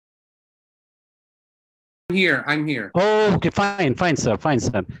here. I'm here. Oh, okay, fine, sir, fine,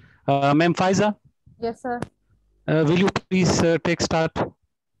 sir. Ma'am Faiza, Yes, sir. will you please take start? Okay,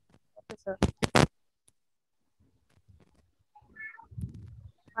 sir.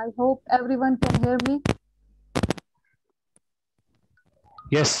 I hope everyone can hear me.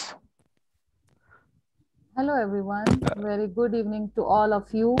 Yes. Hello, everyone. Very good evening to all of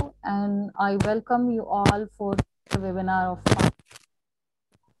you, and I welcome you all for the webinar of PASS.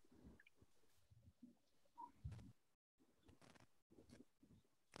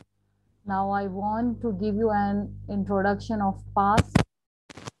 Now, I want to give you an introduction of PASS.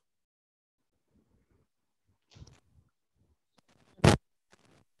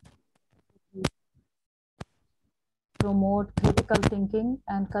 Promote critical thinking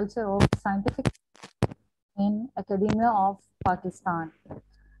and culture of scientific in academia of Pakistan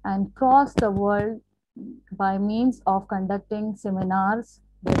and cross the world by means of conducting seminars,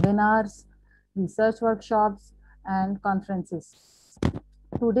 webinars, research workshops, and conferences.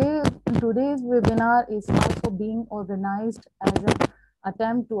 Today's webinar is also being organized as an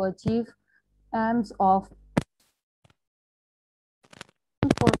attempt to achieve aims of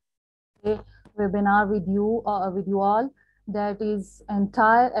a webinar with you all. That is,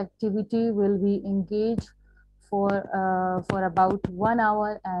 entire activity will be engaged for about 1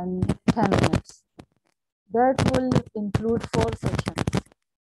 hour and 10 minutes. That will include 4 sessions.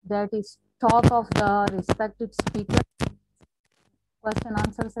 That is, talk of the respected speaker, question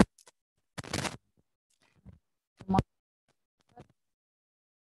answer session,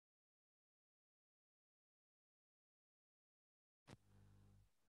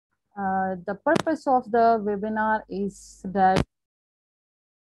 the purpose of the webinar is that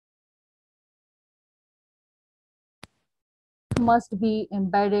must be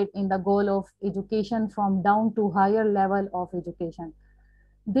embedded in the goal of education from down to higher level of education.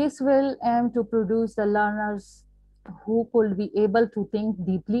 This will aim to produce the learners who could be able to think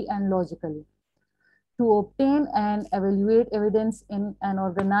deeply and logically, to obtain and evaluate evidence in an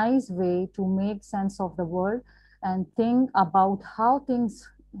organized way, to make sense of the world and think about how things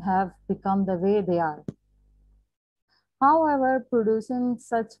have become the way they are. However, producing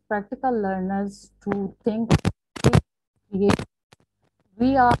such practical learners to think, create,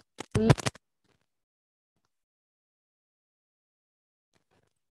 we are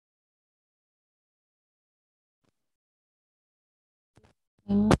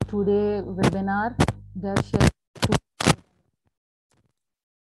in today's webinar that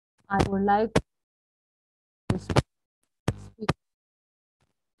I would like to speak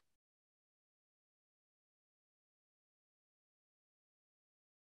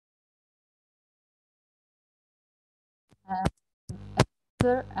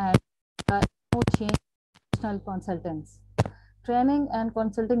and change national consultants. Training and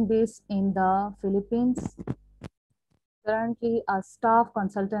consulting based in the Philippines. Currently a staff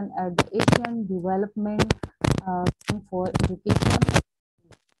consultant at the Asian Development for Education.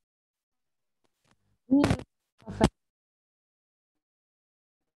 He is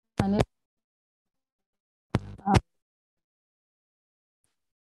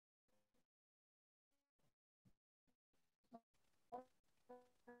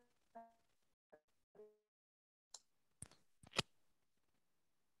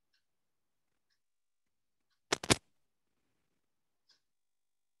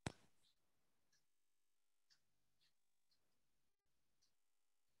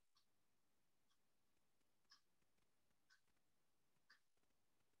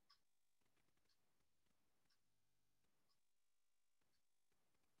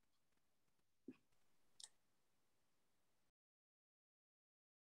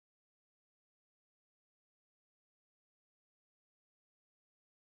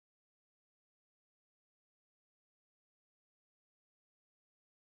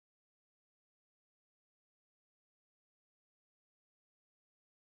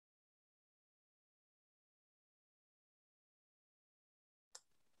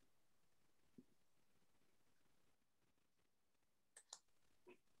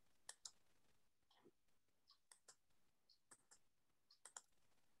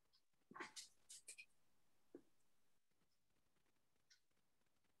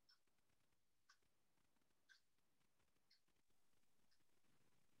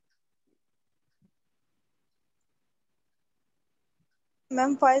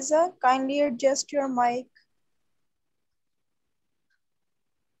Ma'am Faiza, kindly adjust your mic.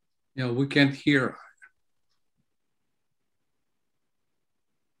 Yeah, we can't hear.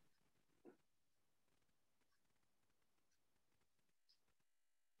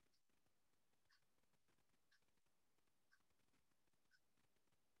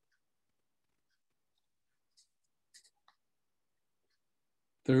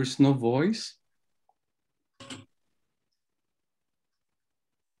 There's no voice.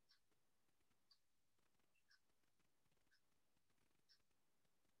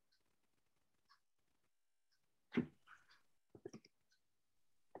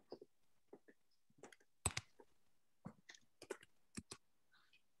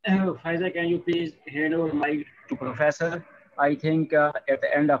 Faiza, can you please hand over mic to Professor? I think at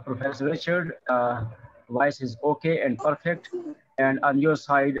the end of Professor Richard, voice is okay and perfect. And on your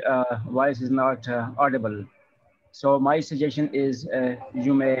side, voice is not audible. So my suggestion is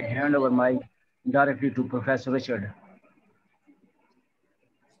you may hand over mic directly to Professor Richard.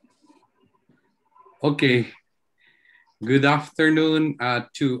 Okay. Good afternoon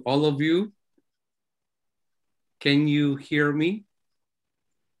to all of you. Can you hear me?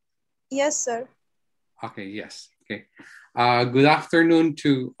 Yes, sir. Okay, yes. Okay. Good afternoon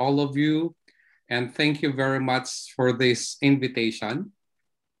to all of you, and thank you very much for this invitation.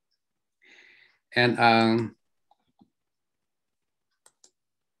 And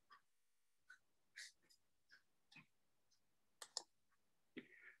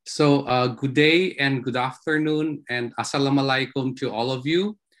so good day and good afternoon and assalamualaikum to all of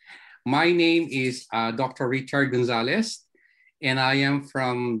you. My name is Dr. Richard Gonzalez, and I am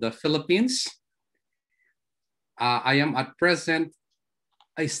from the Philippines. I am at present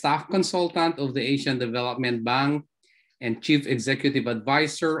a staff consultant of the Asian Development Bank and Chief Executive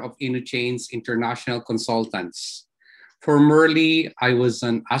Advisor of Inuchains International Consultants. Formerly, I was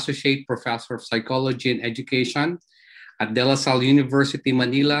an Associate Professor of Psychology and Education at De La Salle University,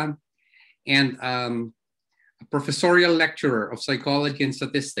 Manila, and a professorial lecturer of Psychology and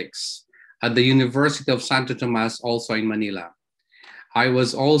Statistics at the University of Santo Tomas, also in Manila. I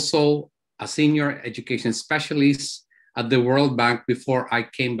was also a senior education specialist at the World Bank before I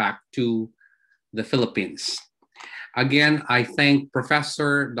came back to the Philippines. Again, I thank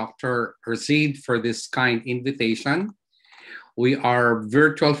Professor Dr. Rashid for this kind invitation. We are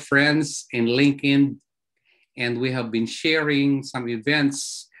virtual friends in LinkedIn, and we have been sharing some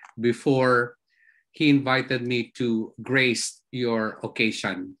events before he invited me to grace your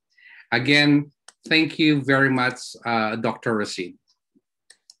occasion. Again, thank you very much, Dr. Rashid.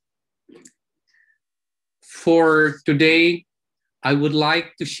 For today, I would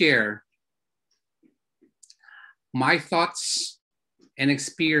like to share my thoughts and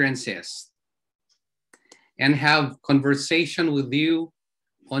experiences and have conversation with you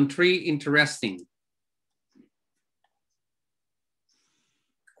on three interesting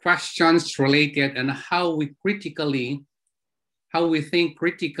questions related and how we think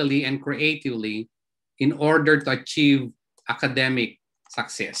critically and creatively in order to achieve academic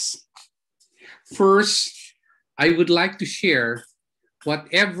success. First, I would like to share what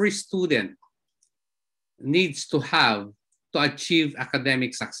every student needs to have to achieve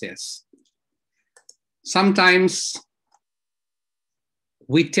academic success. Sometimes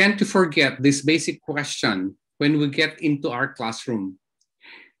we tend to forget this basic question when we get into our classroom.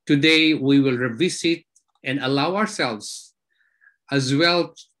 Today, we will revisit and allow ourselves as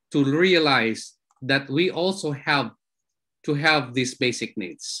well to realize that we also have to have these basic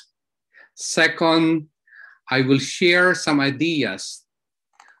needs. Second, I will share some ideas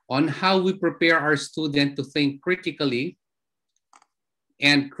on how we prepare our students to think critically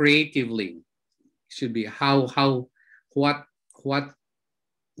and creatively. Should be what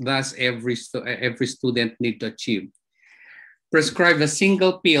does every student need to achieve. Prescribe a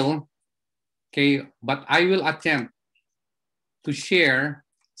single pill, okay, but I will attempt to share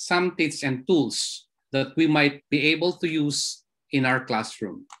some tips and tools that we might be able to use in our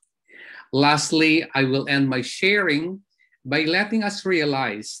classroom. Lastly, I will end my sharing by letting us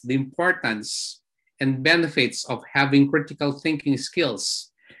realize the importance and benefits of having critical thinking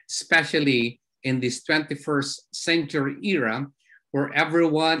skills, especially in this 21st century era where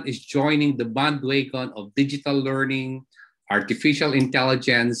everyone is joining the bandwagon of digital learning, artificial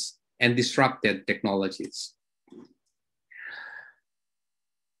intelligence, and disrupted technologies.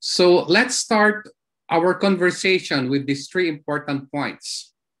 So let's start our conversation with these three important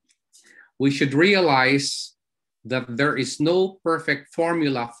points. We should realize that there is no perfect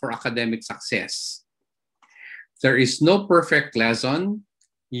formula for academic success. There is no perfect lesson,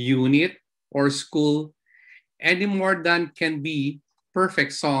 unit, or school any more than can be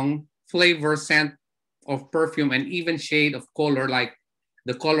perfect song, flavor, scent of perfume, and even shade of color like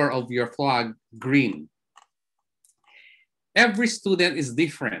the color of your flag, green. Every student is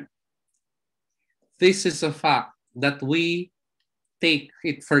different. This is a fact that we take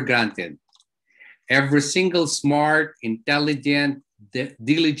it for granted. Every single smart, intelligent,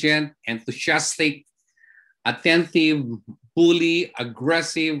 diligent, enthusiastic, attentive, bully,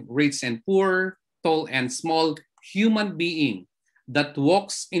 aggressive, rich and poor, tall and small human being that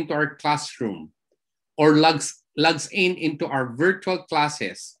walks into our classroom or logs into our virtual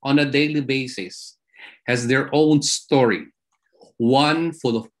classes on a daily basis has their own story, one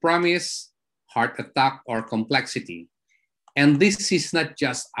full of promise, heart attack, or complexity. And this is not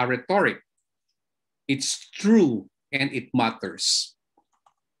just a rhetoric. It's true and it matters.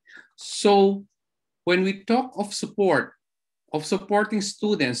 So when we talk of support, of supporting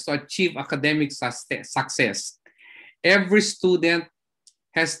students to achieve academic success, every student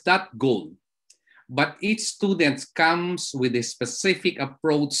has that goal, but each student comes with a specific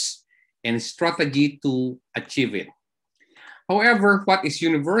approach and strategy to achieve it. However, what is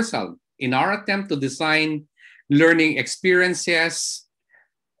universal in our attempt to design learning experiences,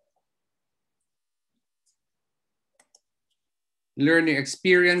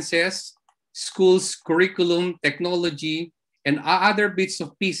 schools, curriculum, technology, and other bits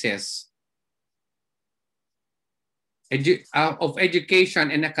of pieces of education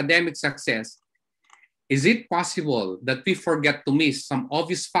and academic success, is it possible that we forget to miss some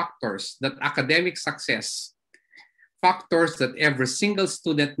obvious factors that academic success, factors that every single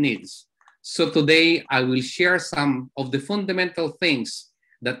student needs? So today I will share some of the fundamental things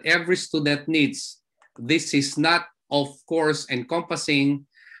that every student needs. This is not, of course, encompassing.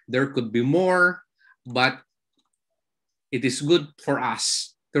 There could be more, but it is good for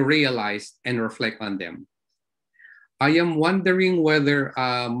us to realize and reflect on them. I am wondering whether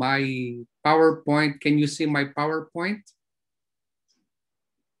my PowerPoint, can you see my PowerPoint?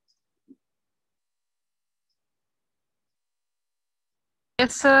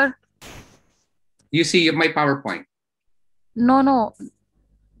 Yes, sir. You see my PowerPoint? No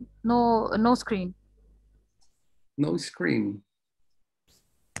screen. No screen.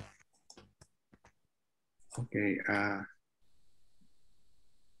 Okay.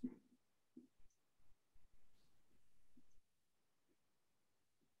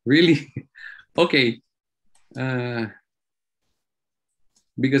 Really? Okay.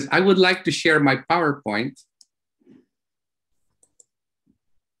 Because I would like to share my PowerPoint.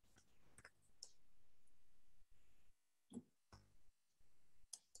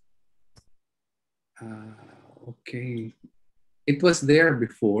 Okay. It was there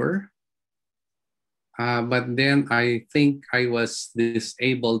before. But then I think I was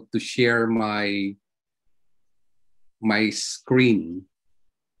disabled to share my screen.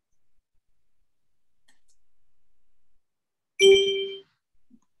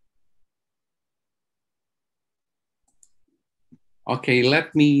 Okay,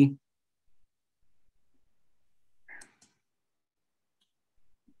 let me.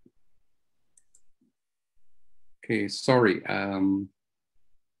 Okay, sorry.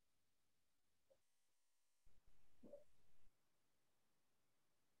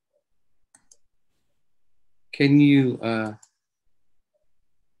 Can you,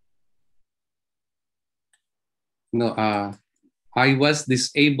 no, I was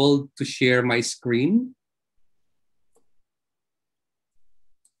disabled to share my screen.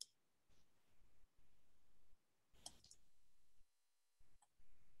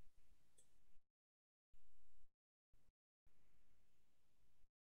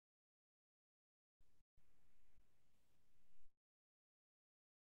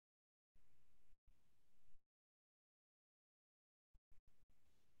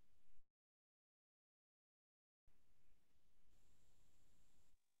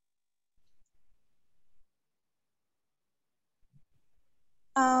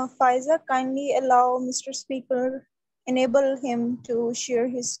 Faiza, kindly allow Mr. Speaker, enable him to share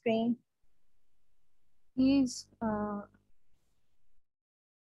his screen. He's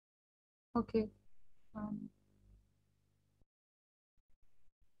okay.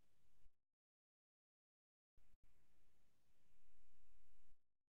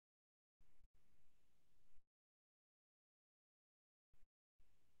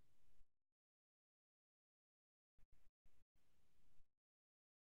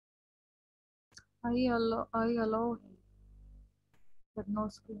 I allow him, but no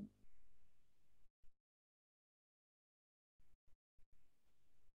screen.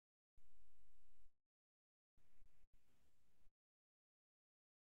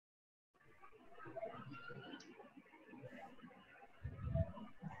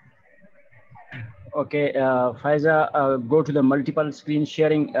 Okay, Faiza, go to the multiple screen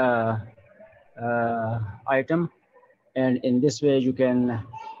sharing item, and in this way you can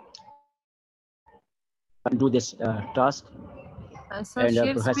do this task. Sir, And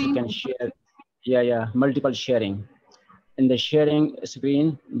share professor screen. can share, multiple sharing. In the sharing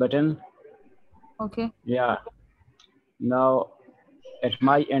screen button. Okay. Yeah, Now at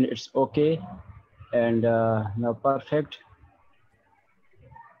my end, it's okay. And now perfect.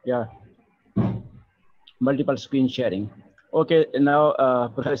 Yeah. Multiple screen sharing. Okay, now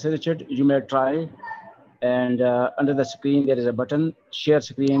Professor Richard, you may try. And under the screen, there is a button, share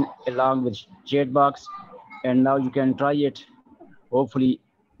screen along with chat box. And now you can try it. Hopefully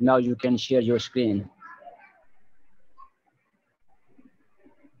now you can share your screen.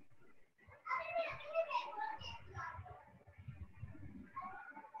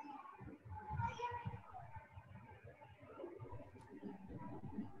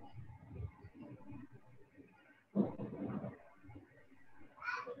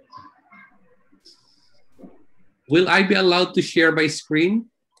 Will I be allowed to share my screen?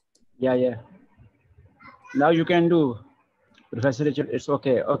 Yeah. Now you can do, Professor Richard, it's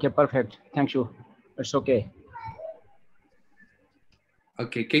okay. Okay, perfect. Thank you. It's okay.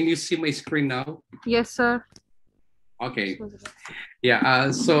 Okay, can you see my screen now? Yes, sir. Okay.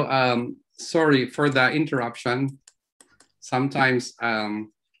 Yeah, sorry for the interruption. Sometimes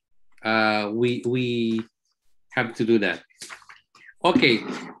we have to do that. Okay,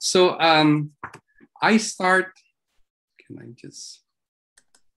 so I start, can I just,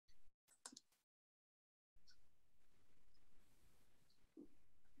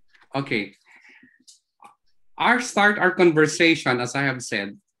 okay. I'll start our conversation, as I have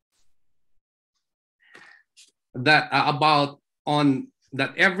said, that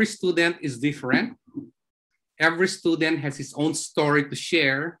that every student is different. Every student has his own story to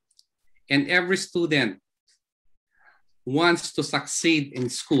share, and every student wants to succeed in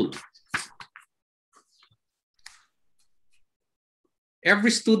school.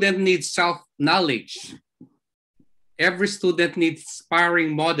 Every student needs self-knowledge. Every student needs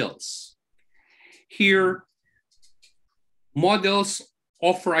inspiring models. Here, models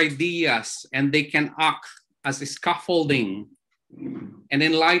offer ideas and they can act as a scaffolding and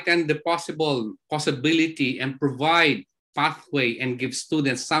enlighten the possibility and provide pathway and give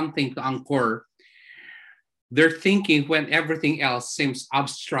students something to anchor their thinking when everything else seems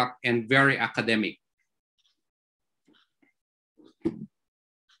abstract and very academic.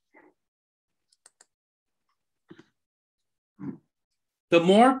 The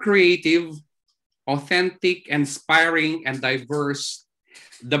more creative, authentic, inspiring, and diverse,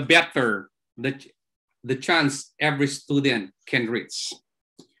 the better the chance every student can reach.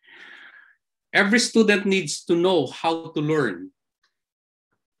 Every student needs to know how to learn,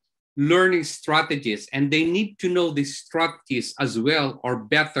 learning strategies, and they need to know these strategies as well or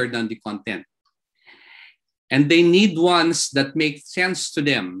better than the content. And they need ones that make sense to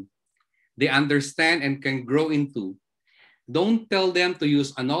them, they understand and can grow into. Don't tell them to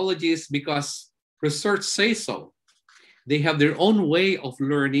use analogies because research says so. They have their own way of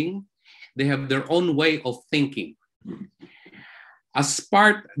learning. They have their own way of thinking.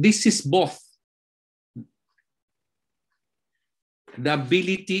 This is both the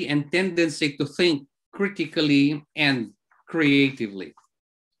ability and tendency to think critically and creatively.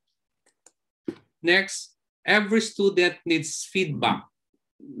 Next, every student needs feedback,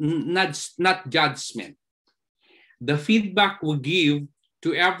 not judgment. The feedback we give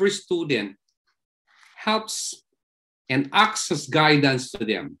to every student helps and acts as guidance to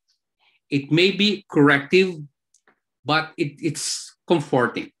them. It may be corrective, but it's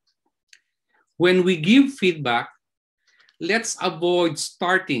comforting. When we give feedback, let's avoid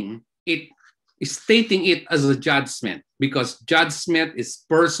stating it as a judgment, because judgment is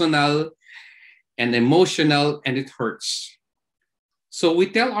personal and emotional and it hurts. So we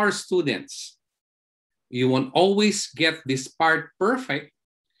tell our students, you won't always get this part perfect,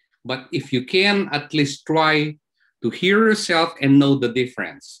 but if you can, at least try to hear yourself and know the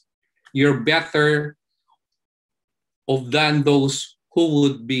difference. You're better off than those who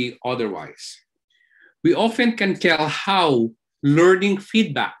would be otherwise. We often can tell how learning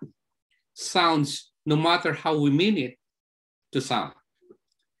feedback sounds no matter how we mean it to sound.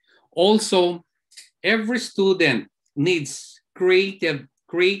 Also, every student needs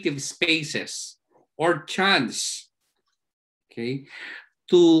creative spaces or chance, okay,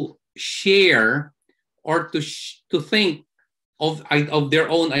 to share or to think of their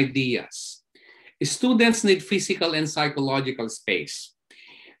own ideas. Students need physical and psychological space.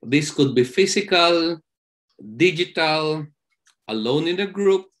 This could be physical, digital, alone in a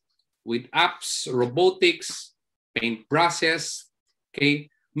group, with apps, robotics, paint brushes, okay,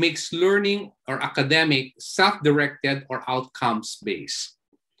 makes learning or academic self-directed or outcomes-based.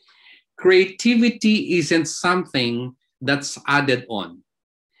 Creativity isn't something that's added on.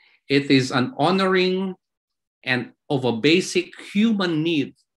 It is an honoring and of a basic human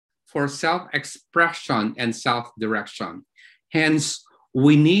need for self-expression and self-direction. Hence,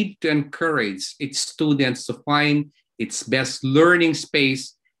 we need to encourage its students to find its best learning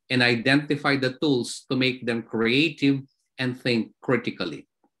space and identify the tools to make them creative and think critically.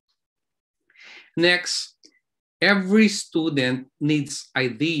 Next, every student needs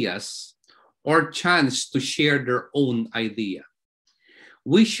ideas or chance to share their own idea.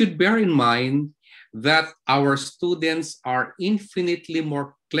 We should bear in mind that our students are infinitely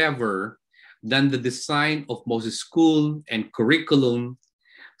more clever than the design of most school and curriculum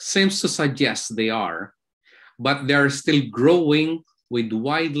seems to suggest they are, but they're still growing with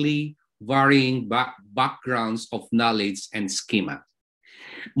widely varying backgrounds of knowledge and schema.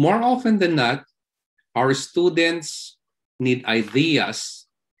 More often than not, our students need ideas,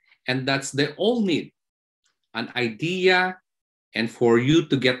 and that's they all need, an idea and for you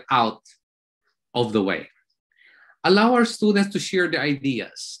to get out of the way. Allow our students to share their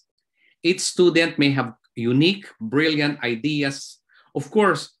ideas. Each student may have unique, brilliant ideas. Of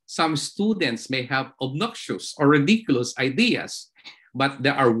course, some students may have obnoxious or ridiculous ideas, but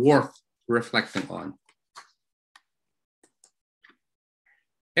they are worth reflecting on.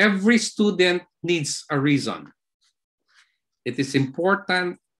 Every student needs a reason. It is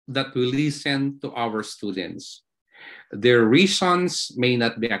important that we listen to our students. Their reasons may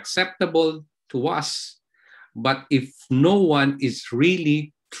not be acceptable to us, but if no one is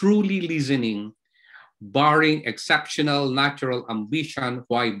really, truly listening, barring exceptional natural ambition,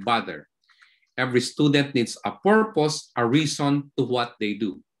 why bother? Every student needs a purpose, a reason to what they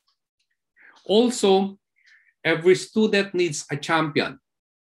do. Also, every student needs a champion.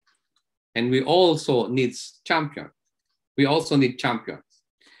 And we also need champions. We also need champions.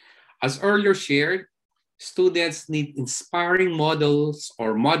 As earlier shared, students need inspiring models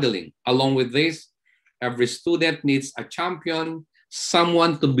or modeling. Along with this, every student needs a champion,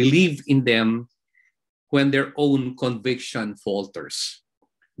 someone to believe in them when their own conviction falters.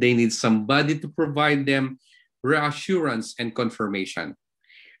 They need somebody to provide them reassurance and confirmation.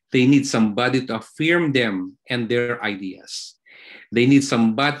 They need somebody to affirm them and their ideas. They need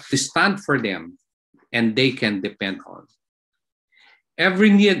somebody to stand for them and they can depend on.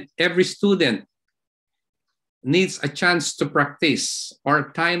 Every student needs a chance to practice or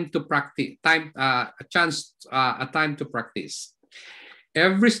a time to practice. A time to practice.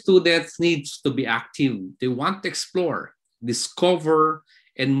 Every student needs to be active. They want to explore, discover,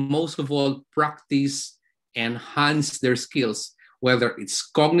 and most of all, practice, enhance their skills, whether it's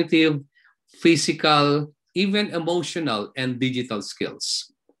cognitive, physical, even emotional and digital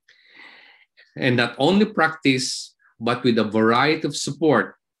skills. And not only practice, but with a variety of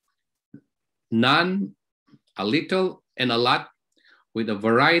support, none, a little, and a lot, with a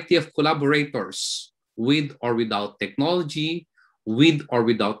variety of collaborators, with or without technology, with or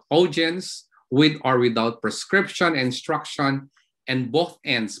without audience, with or without prescription and instruction, and both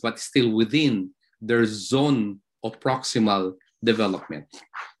ends, but still within their zone of proximal development.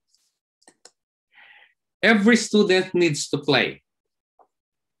 Every student needs to play.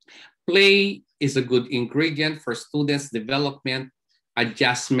 Play is a good ingredient for students' development,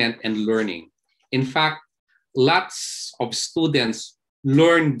 adjustment, and learning. In fact, lots of students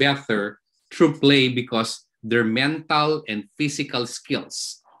learn better through play because their mental and physical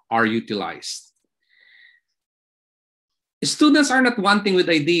skills are utilized. Students are not wanting with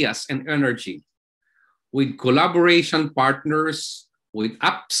ideas and energy. With collaboration partners, with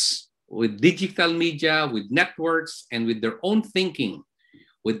apps, with digital media, with networks, and with their own thinking,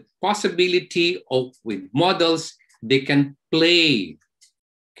 with possibility of with models, they can play,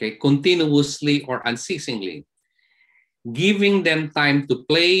 okay, continuously or unceasingly. Giving them time to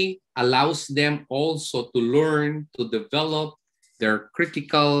play allows them also to learn, to develop their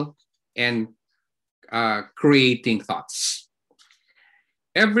critical and creating thoughts.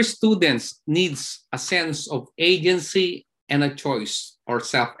 Every student needs a sense of agency and a choice or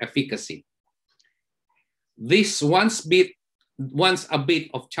self-efficacy. This once a bit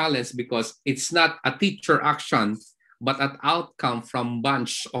of challenge because it's not a teacher action, but an outcome from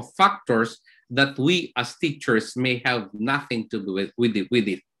bunch of factors that we as teachers may have nothing to do with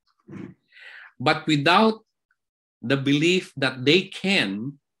it. But without the belief that they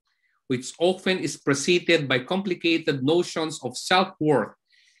can, which often is preceded by complicated notions of self-worth,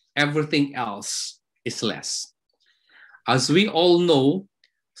 everything else is less. As we all know,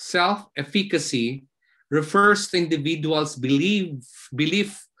 self-efficacy refers to individuals'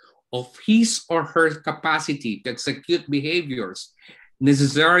 belief of his or her capacity to execute behaviors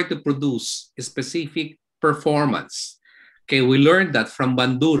necessary to produce a specific performance. Okay, we learned that from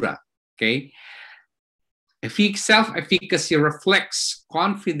Bandura. Okay, Self-efficacy reflects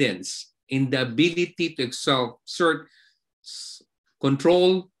confidence in the ability to exert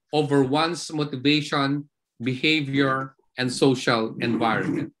control over one's motivation, behavior, and social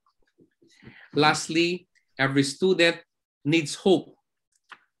environment. Lastly, every student needs hope,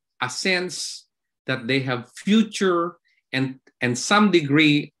 a sense that they have future and some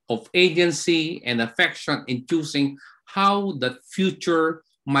degree of agency and affection in choosing how that future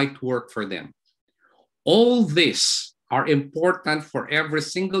might work for them. All these are important for every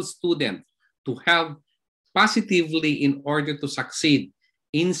single student to have positively in order to succeed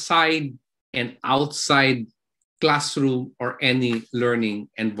inside and outside classroom or any learning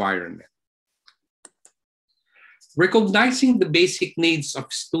environment. Recognizing the basic needs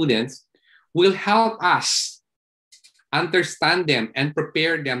of students will help us understand them and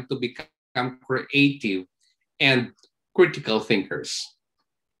prepare them to become creative and critical thinkers.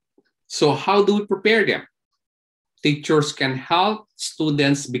 So how do we prepare them? Teachers can help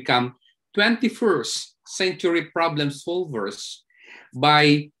students become 21st century problem solvers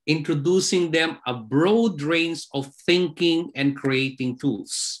by introducing them a broad range of thinking and creating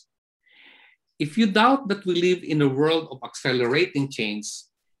tools. If you doubt that we live in a world of accelerating change,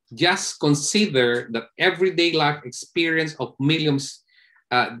 just consider the everyday life experience of millions.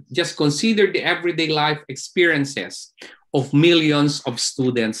 Just consider the everyday life experiences of millions of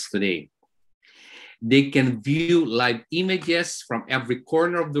students today. They can view live images from every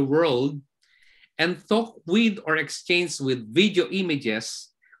corner of the world and talk with or exchange with video images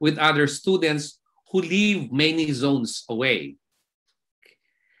with other students who live many zones away.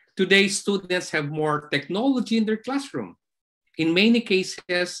 Today, students have more technology in their classroom, in many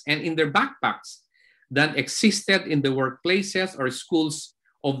cases, and in their backpacks than existed in the workplaces or schools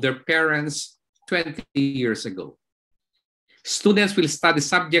of their parents 20 years ago. Students will study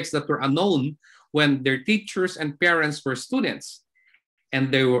subjects that were unknown when their teachers and parents were students,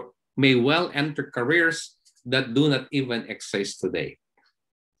 and they may well enter careers that do not even exist today.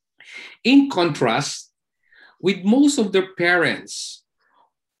 In contrast, with most of their parents,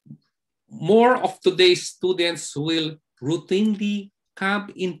 more of today's students will routinely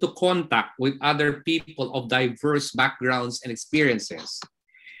come into contact with other people of diverse backgrounds and experiences.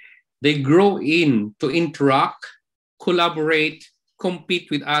 They grow in to interact, collaborate,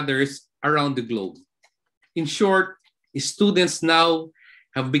 compete with others around the globe. In short, students now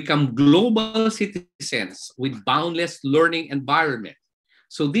have become global citizens with boundless learning environment.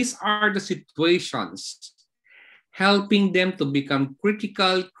 So these are the situations helping them to become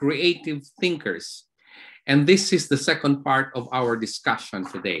critical, creative thinkers. And this is the second part of our discussion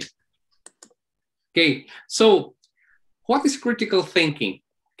today. Okay, so what is critical thinking?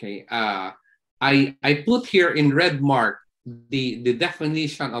 Okay, I put here in red mark the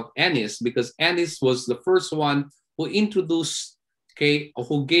definition of Ennis, because Ennis was the first one who introduced, okay,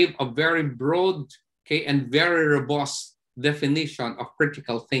 who gave a very broad, okay, and very robust definition of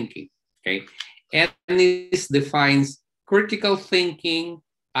critical thinking. Okay, Ennis defines critical thinking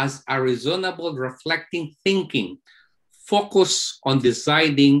as a reasonable reflecting thinking focused on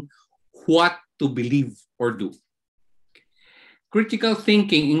deciding what to believe or do. Critical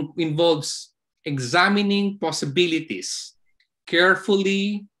thinking involves examining possibilities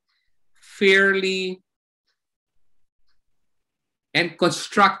carefully, fairly, and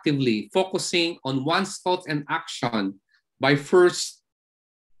constructively, focusing on one's thoughts and action by first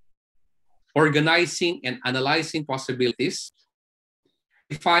organizing and analyzing possibilities,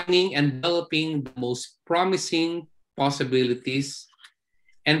 defining and developing the most promising possibilities,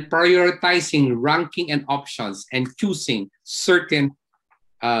 and prioritizing, ranking and options, and choosing certain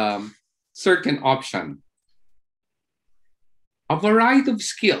option. A variety of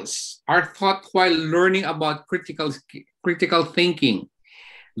skills are taught while learning about critical thinking.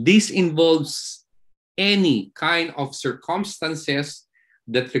 This involves any kind of circumstances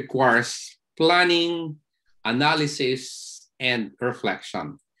that requires planning, analysis, and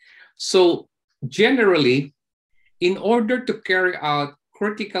reflection. So generally, in order to carry out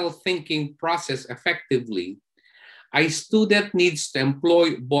critical thinking process effectively, a student needs to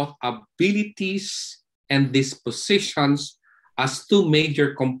employ both abilities and dispositions as two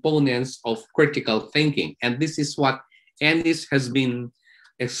major components of critical thinking. And this is what Ennis has been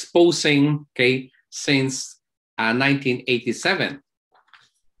exposing, okay, since 1987.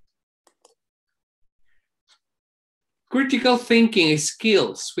 Critical thinking is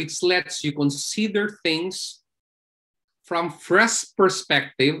skills which lets you consider things from fresh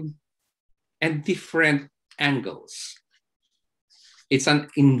perspective and different angles. It's an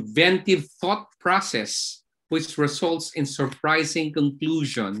inventive thought process which results in surprising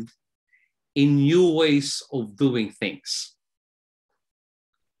conclusion in new ways of doing things.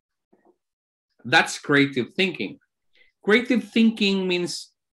 That's creative thinking. Creative thinking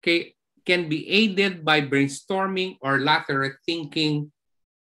means, okay, can be aided by brainstorming or lateral thinking,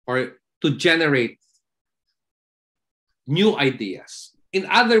 or to generate new ideas. In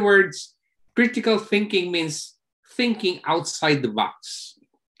other words, critical thinking means thinking outside the box.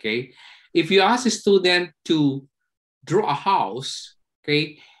 Okay, if you ask a student to draw a house,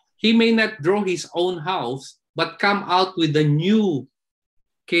 okay, he may not draw his own house, but come out with a new,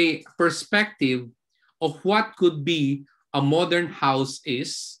 okay, perspective of what could be a modern house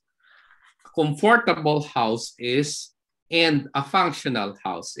is, a comfortable house is, and a functional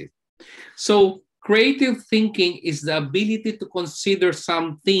house is. So creative thinking is the ability to consider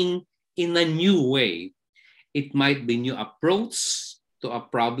something in a new way. It might be new approach to a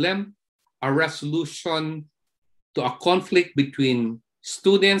problem, a resolution to a conflict between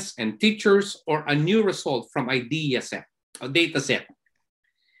students and teachers, or a new result from idea set, a data set.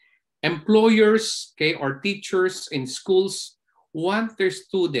 Employers, okay, or teachers in schools want their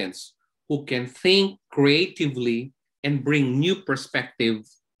students who can think creatively and bring new perspective,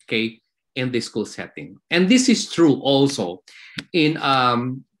 okay, in the school setting. And this is true also in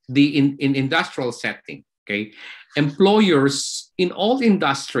in industrial setting. Okay, employers in all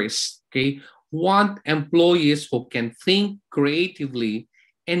industries, okay, want employees who can think creatively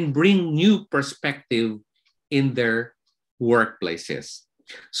and bring new perspective in their workplaces.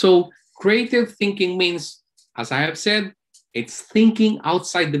 So creative thinking means, as I have said, it's thinking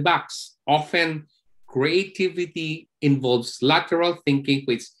outside the box. Often creativity involves lateral thinking,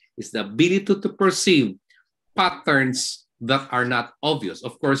 which is the ability to perceive patterns that are not obvious.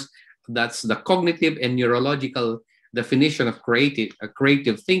 Of course, that's the cognitive and neurological definition of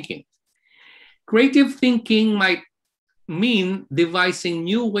creative thinking. Creative thinking might mean devising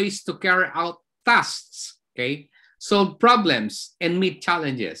new ways to carry out tasks, okay, solve problems, and meet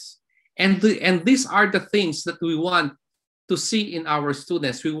challenges. And these are the things that we want to see in our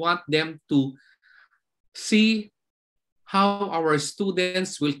students. We want them to see how our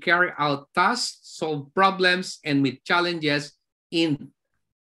students will carry out tasks, solve problems, and meet challenges in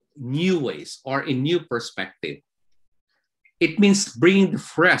new ways or in new perspective. It means bringing the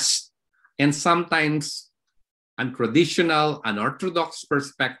fresh and sometimes untraditional, unorthodox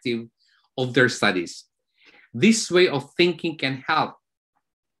perspective of their studies. This way of thinking can help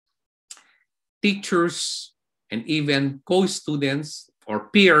teachers and even co-students or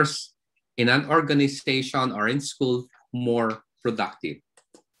peers in an organization or in school more productive.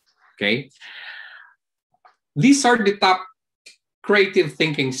 Okay? These are the top creative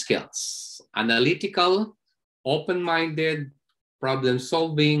thinking skills: analytical, open-minded,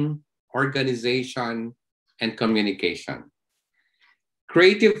 problem-solving, organization, and communication.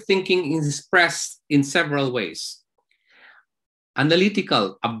 Creative thinking is expressed in several ways.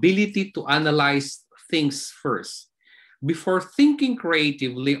 Analytical, ability to analyze things first. Before thinking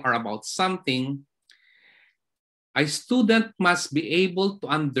creatively or about something, a student must be able to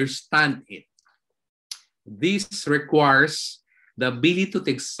understand it. This requires the ability to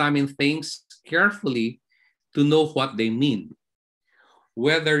examine things carefully to know what they mean.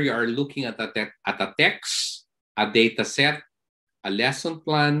 Whether you are looking at a text, a data set, a lesson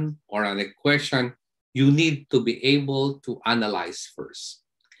plan, or an equation, you need to be able to analyze first.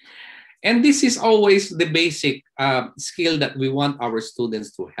 And this is always the basic skill that we want our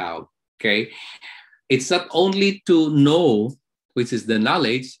students to have, okay? It's not only to know, which is the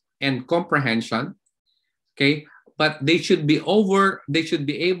knowledge and comprehension, okay? But they should be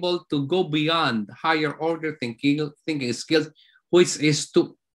able to go beyond higher order thinking skills, which is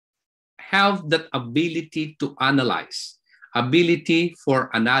to have that ability to analyze, ability for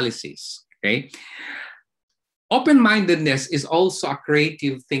analysis, okay? Open-mindedness is also a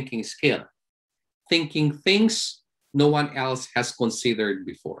creative thinking skill. Thinking things no one else has considered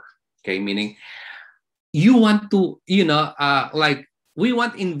before, okay? Meaning you want to, like we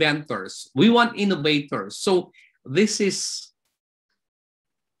want inventors, we want innovators. So this is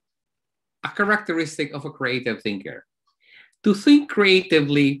a characteristic of a creative thinker. To think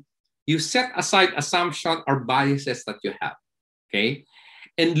creatively, you set aside assumptions or biases that you have, okay?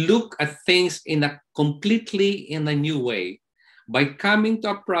 And look at things in a new way. By coming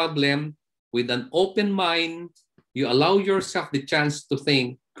to a problem with an open mind, you allow yourself the chance to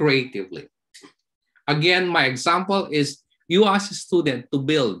think creatively. Again, my example is you ask a student to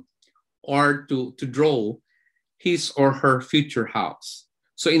build or to draw his or her future house.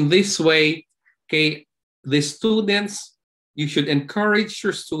 So in this way, okay, the students, you should encourage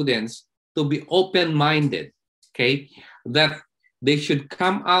your students to be open-minded, okay, that they should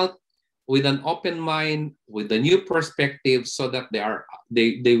come out with an open mind, with a new perspective, so that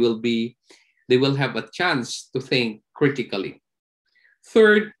they will have a chance to think critically.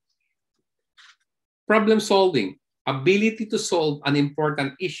 Third, problem solving, ability to solve an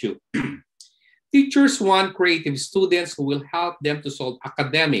important issue. Teachers want creative students who will help them to solve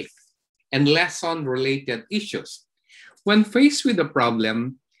academic and lesson-related issues. When faced with a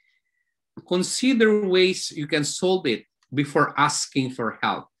problem, consider ways you can solve it before asking for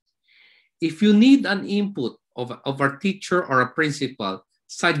help. If you need an input of a teacher or a principal,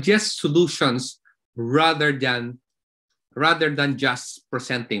 suggest solutions rather than just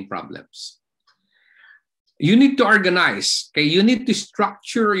presenting problems. You need to organize, okay? You need to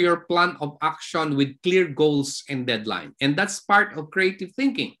structure your plan of action with clear goals and deadline. And that's part of creative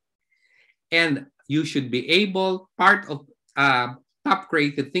thinking. And you should be able, part of top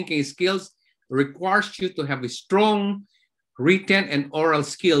creative thinking skills requires you to have a strong written and oral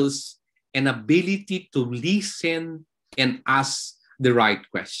skills and ability to listen and ask the right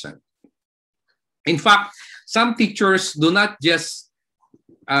question. In fact, some teachers do not just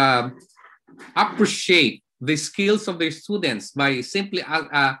appreciate the skills of their students by simply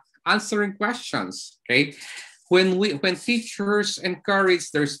answering questions. Okay, when teachers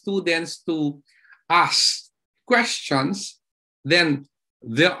encourage their students to ask questions, then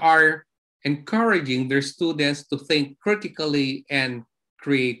they are encouraging their students to think critically and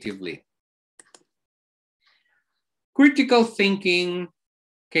creatively. Critical thinking,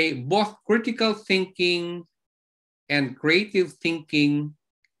 okay, both critical thinking and creative thinking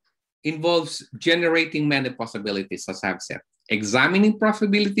involves generating many possibilities, as I've said. Examining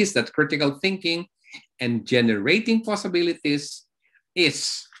possibilities, that's critical thinking, and generating possibilities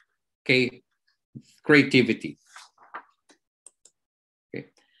is, okay, creativity. Okay.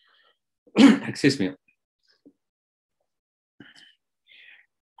 Excuse me.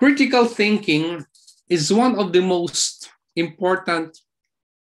 Critical thinking is one of the most important,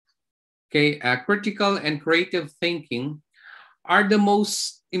 okay, critical and creative thinking are the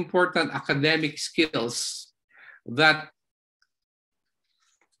most important academic skills that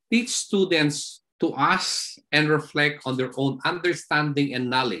teach students to ask and reflect on their own understanding and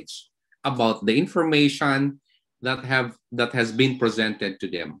knowledge about the information that has been presented to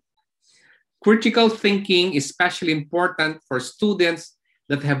them. Critical thinking is especially important for students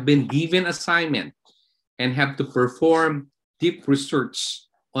that have been given assignment and have to perform deep research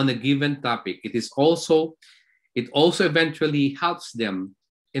on a given topic. It also eventually helps them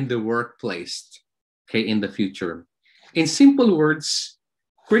in the workplace, okay, in the future. In simple words,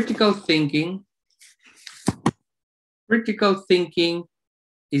 critical thinking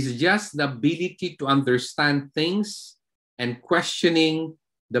is just the ability to understand things and questioning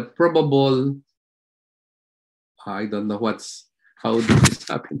the probable, I don't know how did this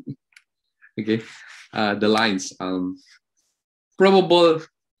happen? Okay, the lines, probable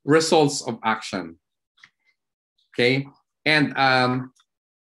results of action. Okay, and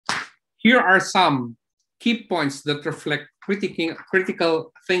here are some key points that reflect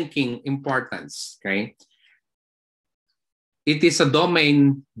critical thinking importance. Okay, it is a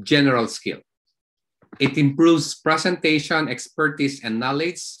domain general skill. It improves presentation, expertise, and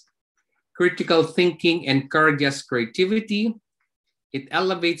knowledge. Critical thinking encourages creativity. It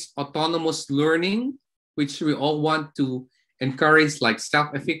elevates autonomous learning, which we all want to encourage, like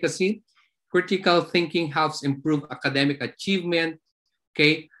self-efficacy. Critical thinking helps improve academic achievement,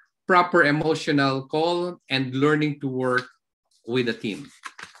 okay, proper emotional call, and learning to work with a team.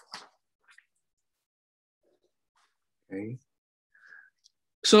 Okay.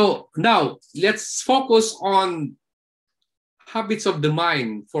 So now let's focus on habits of the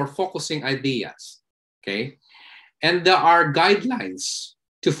mind for focusing ideas, okay? And there are guidelines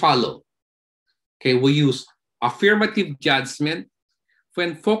to follow. Okay, we use affirmative judgment.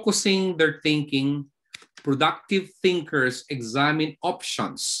 When focusing their thinking, productive thinkers examine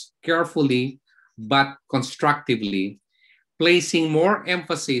options carefully but constructively, placing more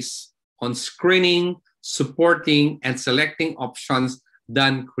emphasis on screening, supporting, and selecting options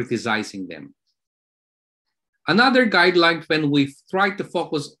than criticizing them. Another guideline when we try to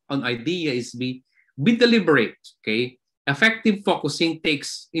focus on ideas is be deliberate, okay? Effective focusing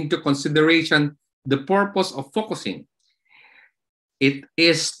takes into consideration the purpose of focusing. It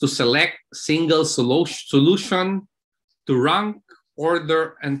is to select single solution, to rank,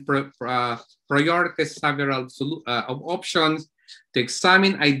 order, and prioritize several options, to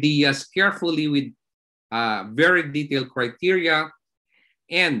examine ideas carefully with very detailed criteria,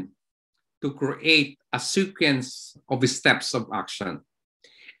 and to create a sequence of steps of action.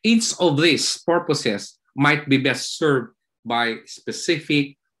 Each of these purposes might be best served by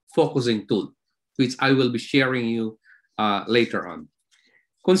specific focusing tool, which I will be sharing you later on.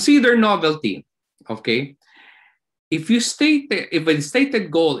 Consider novelty, okay? If a stated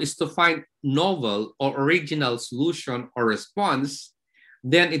goal is to find novel or original solution or response,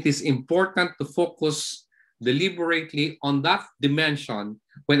 then it is important to focus deliberately on that dimension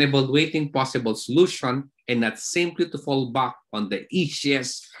when evaluating possible solution and not simply to fall back on the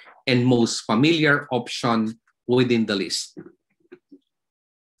easiest and most familiar option within the list.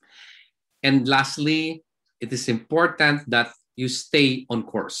 And lastly, it is important that you stay on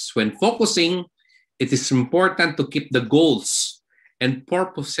course. When focusing, it is important to keep the goals and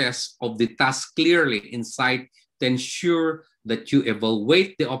purposes of the task clearly in sight to ensure that you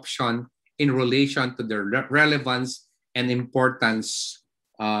evaluate the option in relation to their relevance and importance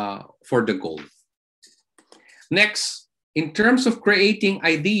for the goal. Next, in terms of creating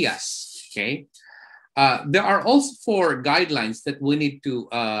ideas, okay, there are also 4 guidelines that we need to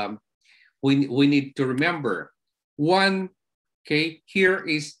we need to remember. One, okay, here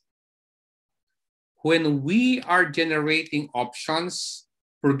is when we are generating options,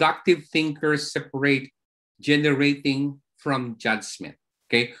 productive thinkers separate generating from judgment.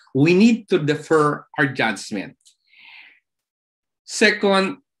 Okay, we need to defer our judgment.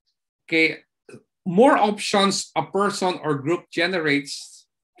 Second, okay, more options a person or group generates,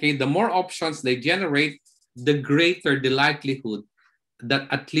 okay, the more options they generate, the greater the likelihood that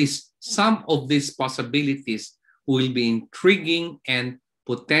at least some of these possibilities will be intriguing and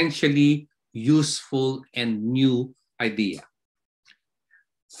potentially useful and new idea.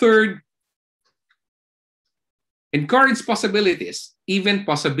 Third, encourage possibilities. Even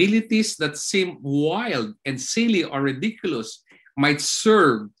possibilities that seem wild and silly or ridiculous might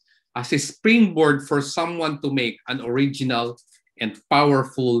serve as a springboard for someone to make an original and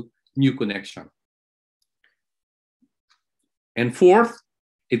powerful new connection. And fourth,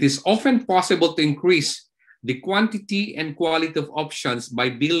 it is often possible to increase the quantity and quality of options by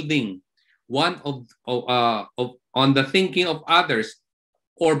building on the thinking of others,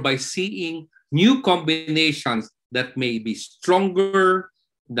 or by seeing new combinations that may be stronger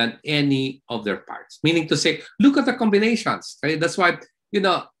than any of their parts. Meaning to say, look at the combinations. Okay? That's why, you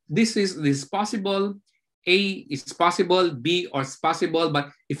know, this is possible. A is possible, B is possible,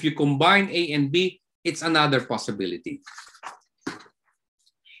 but if you combine A and B, it's another possibility.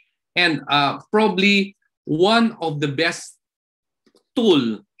 And probably one of the best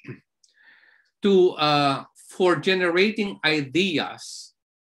tool to for generating ideas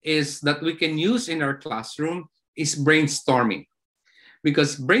is that we can use in our classroom is brainstorming,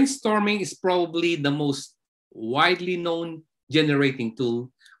 because brainstorming is probably the most widely known generating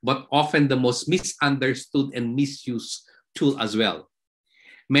tool, but often the most misunderstood and misused tool as well.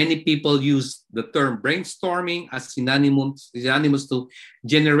 Many people use the term brainstorming as synonymous to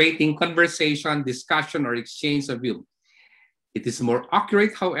generating conversation, discussion, or exchange of view. It is more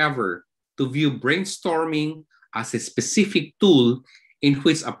accurate, however, to view brainstorming as a specific tool in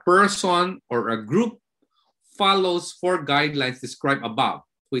which a person or a group follows 4 guidelines described above,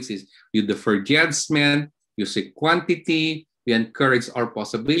 which is you defer judgment, you seek quantity, you encourage our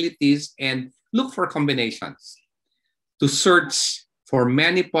possibilities, and look for combinations to search for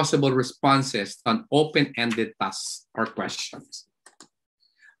many possible responses to an open-ended task or questions.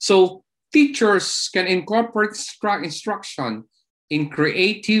 So teachers can incorporate instruction in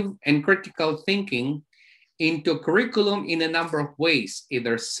creative and critical thinking into curriculum in a number of ways,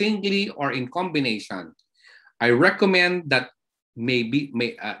 either singly or in combination. I recommend that maybe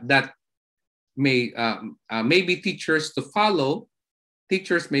teachers to follow.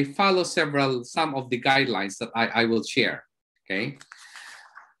 Teachers may follow some of the guidelines that I will share. Okay.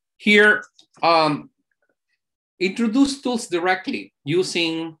 Here, introduce tools directly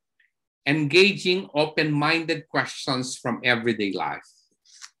using engaging, open-minded questions from everyday life.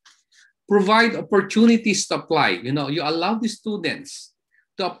 Provide opportunities to apply. You know, you allow the students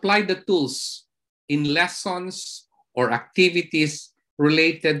to apply the tools in lessons or activities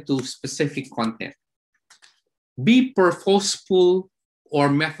related to specific content. Be purposeful or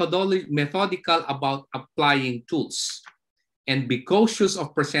methodical about applying tools, and be cautious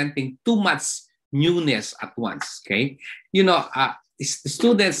of presenting too much newness at once. Okay, you know,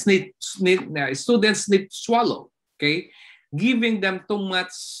 students need to swallow. Okay, giving them too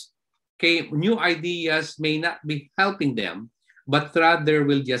much new ideas may not be helping them, but rather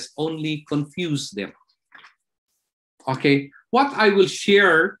will just only confuse them. Okay, what I will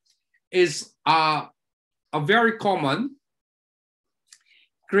share is a very common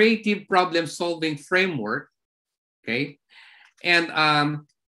creative problem-solving framework, okay, and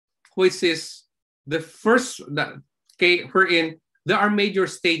which is the first, wherein there are major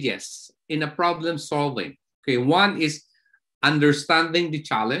stages in a problem solving. Okay, one is understanding the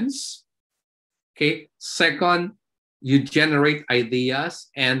challenge. Okay, second, you generate ideas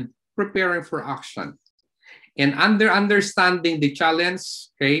and preparing for action. And under understanding the challenge,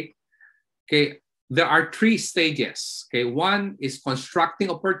 okay, there are 3 stages. Okay, one is constructing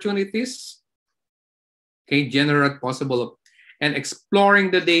opportunities. Okay, generate possible, and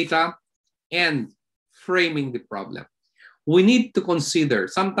exploring the data and framing the problem. We need to consider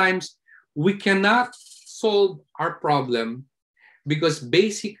sometimes we cannot solve our problem because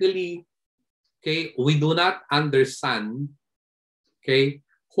basically, okay, we do not understand, okay,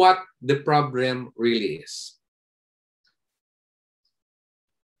 what the problem really is.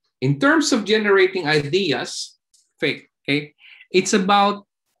 In terms of generating ideas, okay, it's about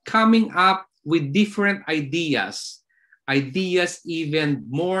coming up with different ideas even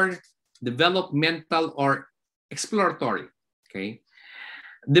more developmental or exploratory, okay?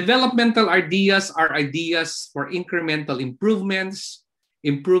 Developmental ideas are ideas for incremental improvements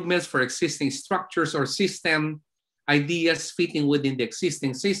for existing structures or system, ideas fitting within the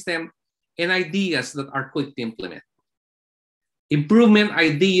existing system, and ideas that are quick to implement. Improvement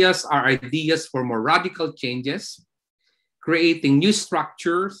ideas are ideas for more radical changes, creating new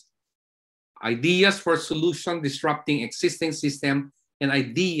structures, ideas for solution disrupting existing system, and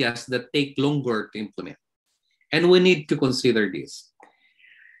ideas that take longer to implement. And we need to consider this.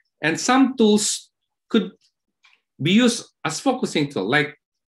 And some tools could be used as focusing tool, like,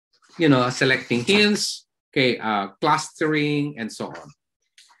 you know, selecting hints, okay, clustering, and so on.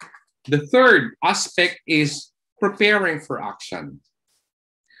 The third aspect is preparing for action.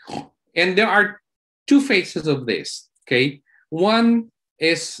 And there are 2 phases of this, okay? One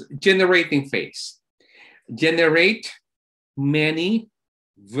is generating phase. Generate many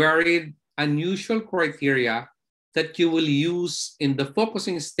varied, unusual criteria that you will use in the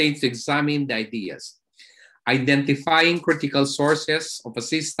focusing stage to examine the ideas. Identifying critical sources of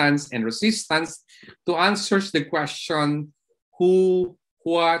assistance and resistance to answer the question who,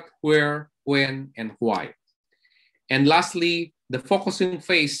 what, where, when, and why. And lastly, the focusing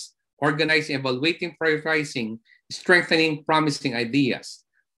phase, organizing, evaluating, prioritizing, strengthening promising ideas.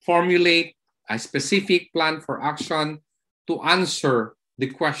 Formulate a specific plan for action to answer the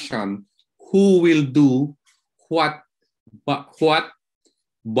question, who will do what,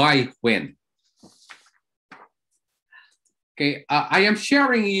 by, when. Okay, I am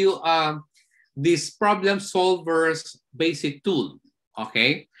sharing you this problem solvers basic tool,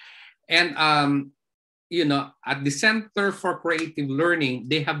 okay? And you know, at the Center for Creative Learning,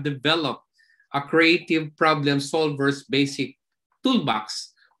 they have developed a creative problem solvers basic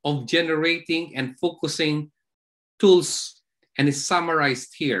toolbox of generating and focusing tools, and it's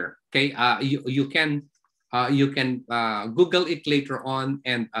summarized here. Okay, you can Google it later on,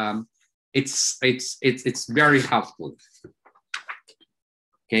 and it's very helpful.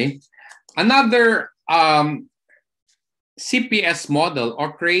 Okay, another CPS model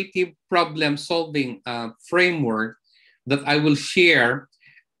or creative problem solving framework that I will share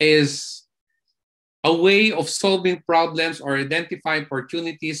is a way of solving problems or identifying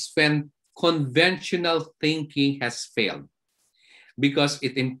opportunities when conventional thinking has failed, because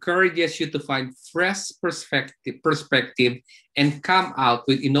it encourages you to find fresh perspective and come out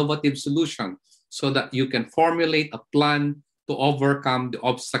with innovative solutions so that you can formulate a plan to overcome the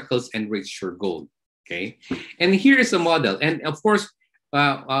obstacles and reach your goal. Okay, and here is a model, and of course,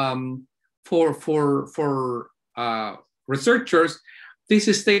 for researchers, this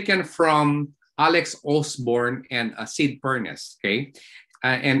is taken from Alex Osborne and Sid Pernes. Okay,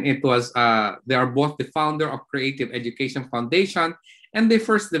 and it was they are both the founder of Creative Education Foundation, and they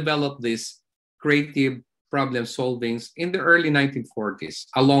first developed this creative problem solvings in the early 1940s,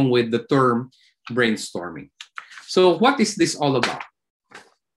 along with the term brainstorming. So, what is this all about?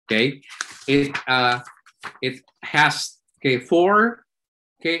 Okay. It has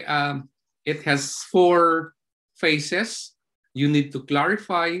it has 4 phases. You need to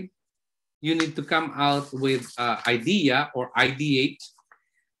clarify, you need to come out with idea or ideate,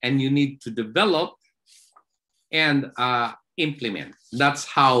 and you need to develop and implement. That's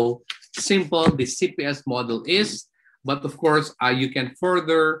how simple the CPS model is. But of course, you can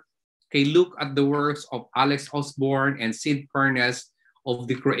further look at the works of Alex Osborne and Sid Pernes of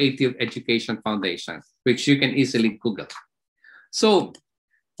the Creative Education Foundation, which you can easily Google. So,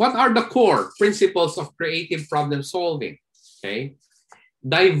 what are the core principles of creative problem solving? Okay,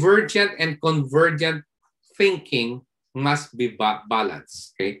 divergent and convergent thinking must be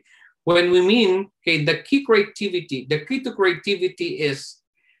balanced. Okay, when we mean the key to creativity is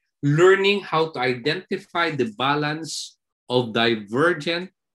learning how to identify the balance of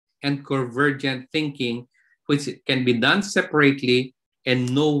divergent and convergent thinking, which can be done separately,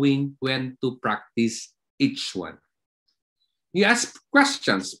 and knowing when to practice each one. You ask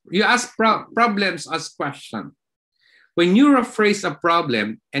questions. You ask problems as questions. When you rephrase a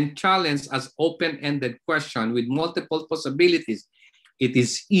problem and challenge as open-ended question with multiple possibilities, it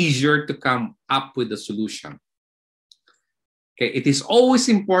is easier to come up with a solution. Okay, it is always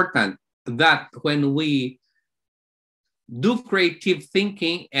important that when we do creative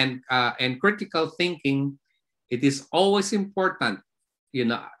thinking and critical thinking, it is always important, you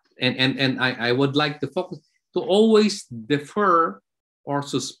know, and I would like to focus to always defer or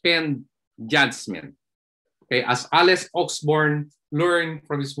suspend judgment. Okay, as Alex Oxbourne learned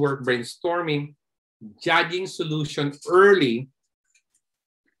from his work brainstorming, judging solution early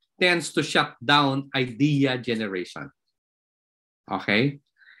tends to shut down idea generation. Okay,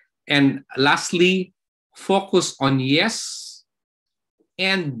 and lastly, focus on yes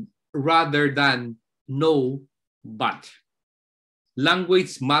and rather than no but.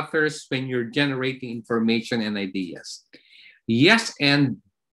 Language matters when you're generating information and ideas. Yes and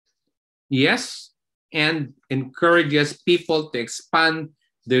encourages people to expand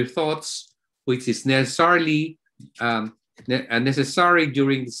their thoughts, which is necessary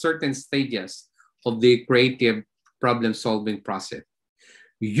during certain stages of the creative problem-solving process.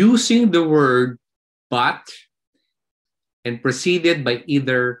 Using the word but and preceded by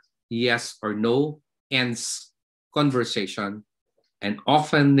either yes or no ends conversation and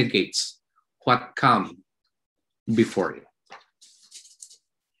often negates what comes before it.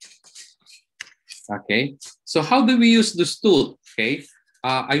 Okay, so how do we use this tool? Okay,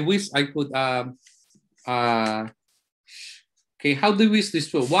 I wish I could. Okay, how do we use this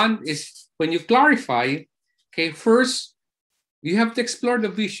tool? One is when you clarify. Okay, first you have to explore the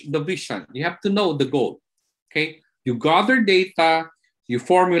vision. You have to know the goal. Okay, you gather data. You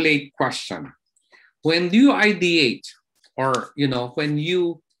formulate question. When you ideate, or when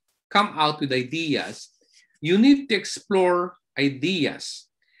you come out with ideas, you need to explore ideas.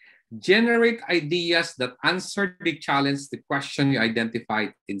 Generate ideas that answer the challenge, the question you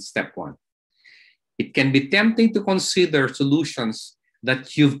identified in step one. It can be tempting to consider solutions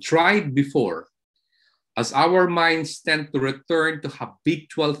that you've tried before, as our minds tend to return to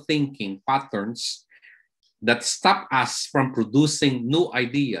habitual thinking patterns that stop us from producing new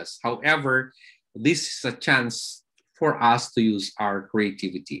ideas. However, this is a chance for us to use our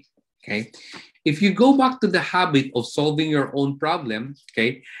creativity. Okay, if you go back to the habit of solving your own problem,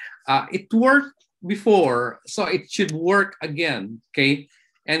 okay, it worked before, so it should work again. Okay,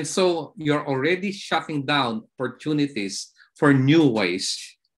 and so you're already shutting down opportunities for new ways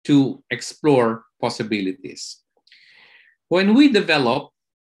to explore possibilities. When we develop,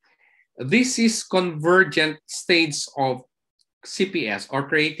 this is convergent states of CPS, or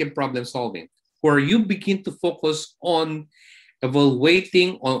creative problem solving, where you begin to focus on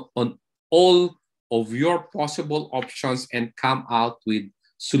evaluating on all of your possible options and come out with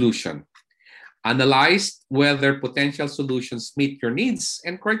solution. Analyze whether potential solutions meet your needs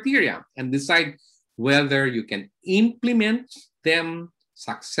and criteria, and decide whether you can implement them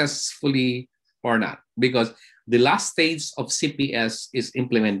successfully or not. Because the last stage of CPS is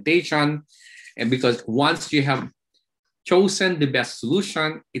implementation, and because once you have chosen the best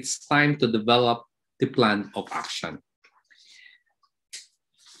solution, it's time to develop the plan of action.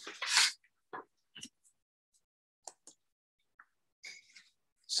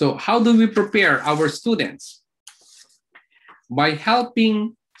 So how do we prepare our students? By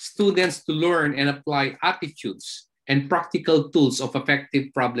helping students to learn and apply attitudes and practical tools of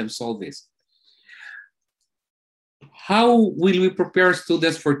effective problem solving. How will we prepare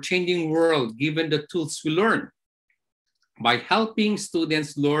students for changing world given the tools we learn? By helping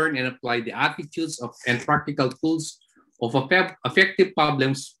students learn and apply the attitudes and practical tools of effective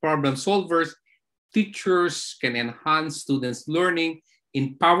problem solvers, teachers can enhance students' learning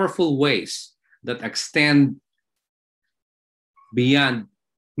in powerful ways that extend beyond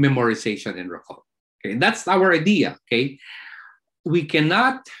memorization and recall. Okay, that's our idea. Okay, we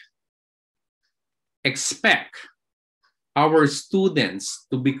cannot expect our students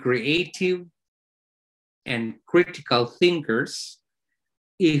to be creative and critical thinkers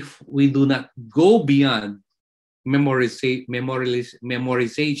if we do not go beyond memorization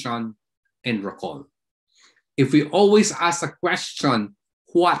and recall. If we always ask a question,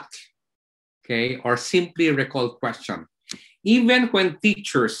 what, okay, or simply recall question, even when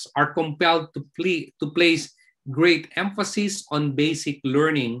teachers are compelled to place great emphasis on basic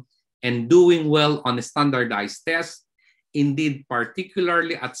learning and doing well on a standardized test, indeed,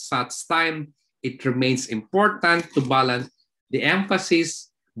 particularly at such time, it remains important to balance the emphasis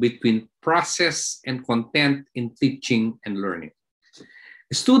between process and content in teaching and learning.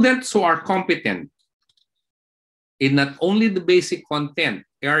 Students who are competent in not only the basic content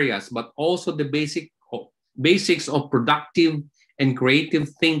areas, but also the basics of productive and creative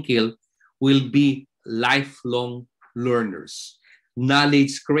thinking will be lifelong learners,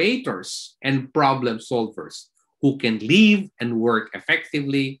 knowledge creators, and problem solvers who can live and work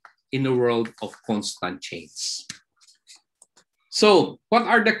effectively in a world of constant change. So, what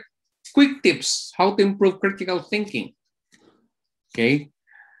are the quick tips how to improve critical thinking? Okay.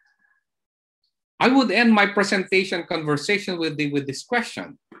 I would end my presentation conversation with this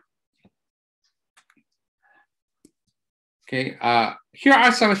question. Okay, here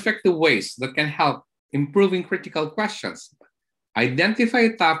are some effective ways that can help improving critical questions. Identify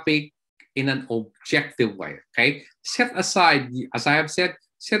a topic in an objective way, okay? Set aside, as I have said,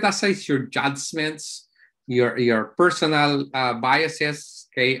 set aside your judgments, your personal biases,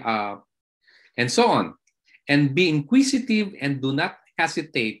 okay, and so on. And be inquisitive and do not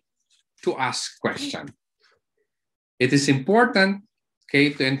hesitate to ask questions. It is important, okay,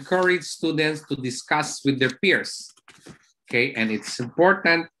 to encourage students to discuss with their peers, okay, and it's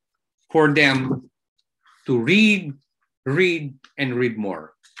important for them to read, and read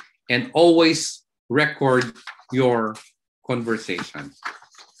more, and always record your conversation.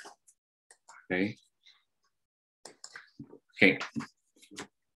 Okay. Okay.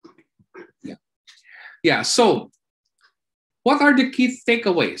 Yeah. So, what are the key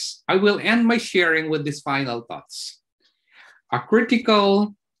takeaways? I will end my sharing with these final thoughts. A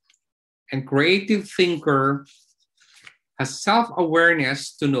critical and creative thinker has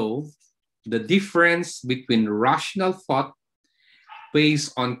self-awareness to know the difference between rational thought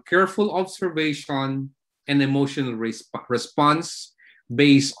based on careful observation and emotional response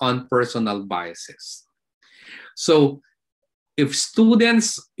based on personal biases. So if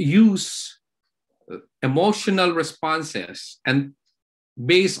students use emotional responses and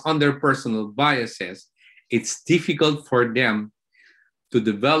based on their personal biases, it's difficult for them to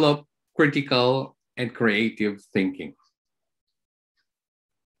develop critical and creative thinking.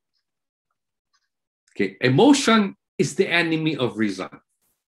 Okay, emotion is the enemy of reason.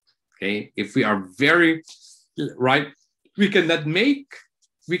 Okay, if we are very right, we cannot make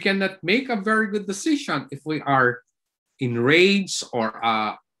a very good decision if we are enraged or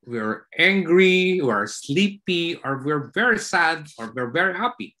we're angry, or sleepy, or we're very sad, or we're very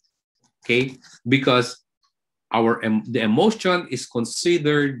happy. Okay, because the emotion is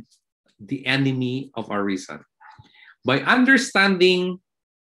considered the enemy of our reason. By understanding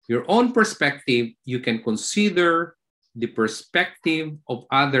your own perspective, you can consider the perspective of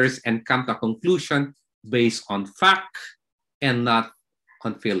others and come to a conclusion based on fact and not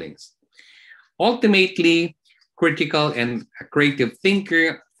on feelings. Ultimately, critical and creative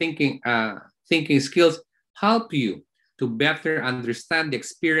thinking skills help you to better understand the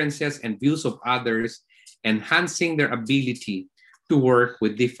experiences and views of others, enhancing their ability to work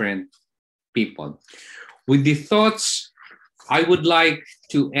with different people. With the thoughts, I would like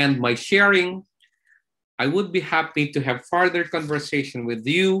to end my sharing. I would be happy to have further conversation with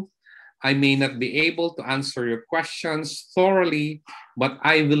you. I may not be able to answer your questions thoroughly, but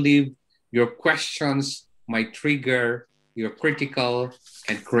I believe your questions might trigger your critical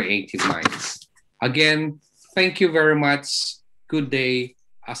and creative minds. Again, thank you very much. Good day.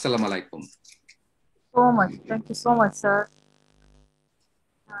 Assalamualaikum. So much. Thank you so much, sir.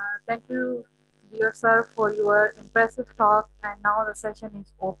 Thank you, dear sir, for your impressive talk. And now the session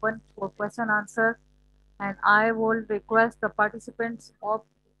is open for question answer. And I will request the participants of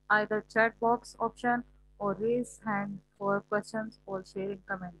either chat box option or raise hand for questions or sharing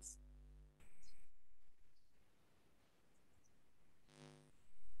comments.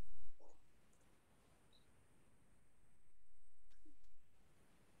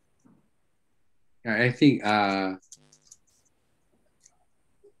 I think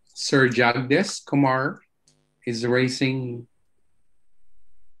Sir Jagdish Kumar is raising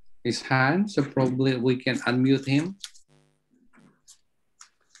his hand, so probably we can unmute him.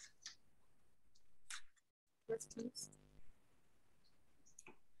 Yes, please.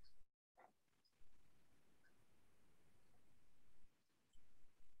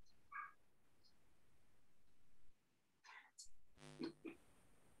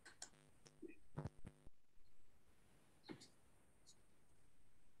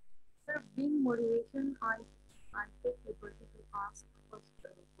 Sir, being motivation, I take liberty to ask first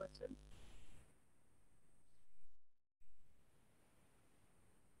question.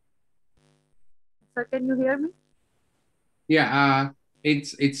 Sir, can you hear me? Yeah,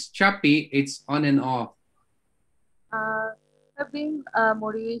 it's choppy. It's on and off. There being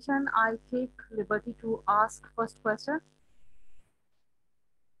moderation, I take liberty to ask first question.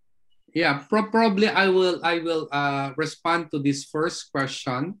 Yeah, probably I will respond to this first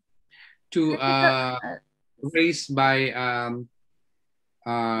question to raised by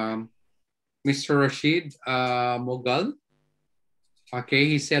Mr. Rashid Mogal. Okay,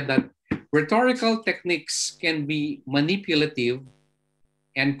 he said that rhetorical techniques can be manipulative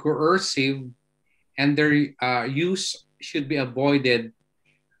and coercive, and their use should be avoided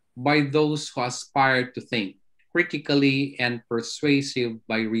by those who aspire to think critically and persuasive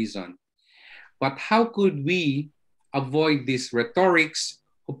by reason. But how could we avoid these rhetorics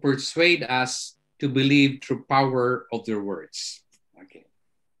who persuade us to believe through power of their words? Okay.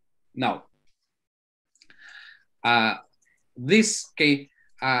 Now, this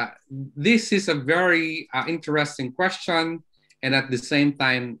is a very interesting question, and at the same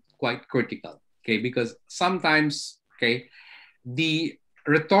time quite critical. Okay, because sometimes, okay, the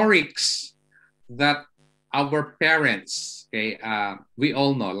rhetorics that our parents, okay, we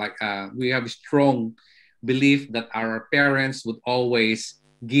all know, like we have a strong belief that our parents would always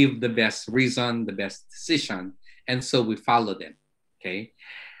give the best reason, the best decision, and so we follow them. Okay.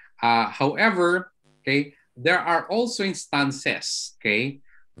 However, okay, there are also instances, okay,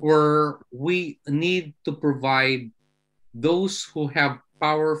 where we need to provide those who have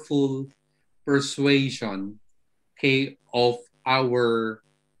powerful persuasion, okay, of our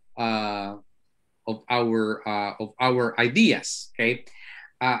ideas, okay.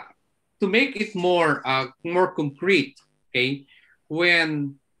 To make it more concrete, okay,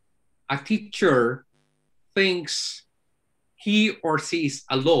 when a teacher thinks he or she is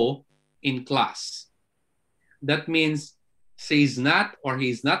a law in class, that means she's not or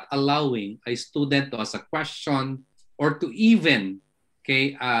he's not allowing a student to ask a question or to even,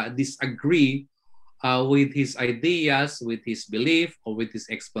 okay, disagree with his ideas, with his belief, or with his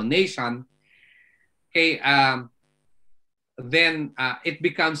explanation, okay, then it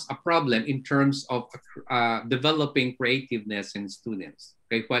becomes a problem in terms of developing creativeness in students.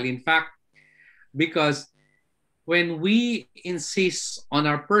 Okay, well, in fact, because when we insist on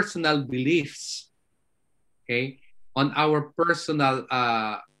our personal beliefs, okay, on our personal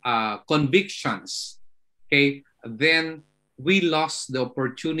convictions, okay, then we lost the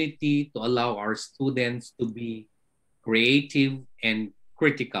opportunity to allow our students to be creative and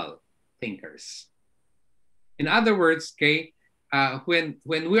critical thinkers. In other words, okay, when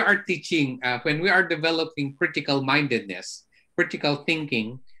we are teaching, when we are developing critical mindedness, critical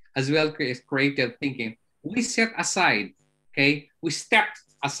thinking, as well as creative thinking, we set aside, okay, we step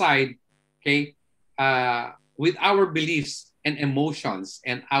aside, okay, with our beliefs and emotions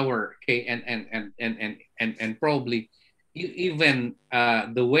and our, okay, and probably even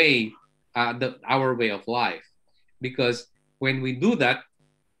the way, our way of life, because when we do that,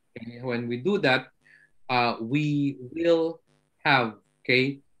 we will have,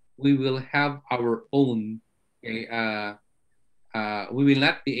 okay, we will have our own, okay, we will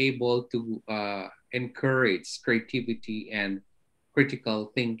not be able to encourage creativity and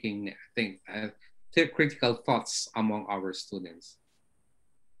critical thinking, critical thoughts among our students.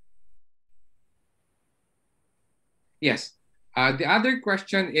 Yes. The other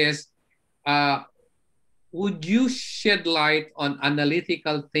question is, would you shed light on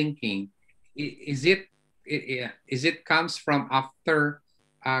analytical thinking? Is it comes from after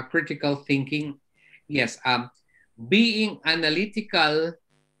critical thinking? Yes. Being analytical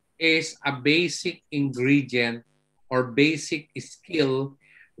is a basic ingredient or basic skill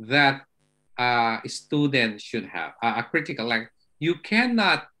that a student should have. A critical, like, you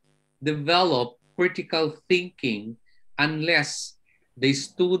cannot develop critical thinking unless the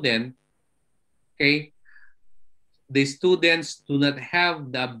student, okay, the students do not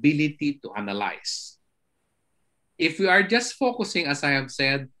have the ability to analyze. If we are just focusing, as I have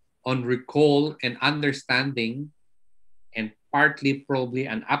said, on recall and understanding, and partly probably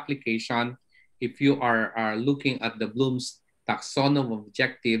an application, if you are looking at the Bloom's taxonomy of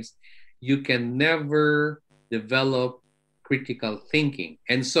objectives, you can never develop critical thinking.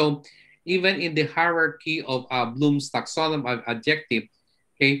 And so even in the hierarchy of Bloom's taxonomy of objective,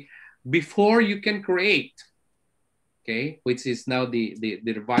 okay, before you can create, okay, which is now the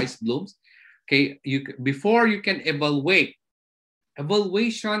revised Bloom's, okay, before you can evaluate,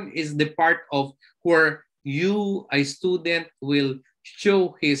 evaluation is the part of where you, a student, will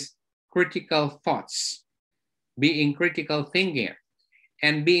show his critical thoughts, being critical thinker,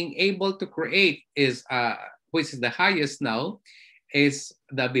 and being able to create is, which is the highest now, is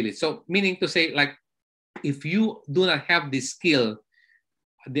the ability. So meaning to say, like, if you do not have this skill,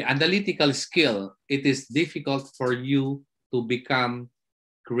 the analytical skill, it is difficult for you to become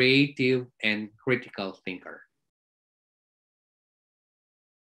creative and critical thinker.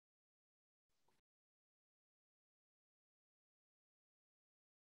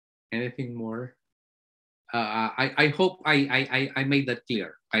 Anything more? I hope I made that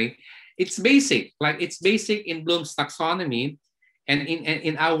clear. Right? It's basic, like it's basic in Bloom's taxonomy, and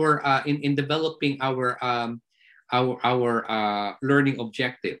in our in developing our learning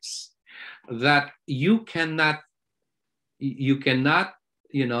objectives, that you cannot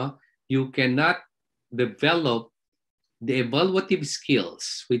develop the evaluative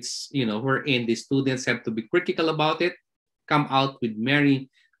skills, which wherein the students have to be critical about it, come out with many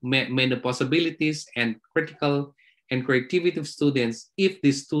possibilities, and critical and creative students, if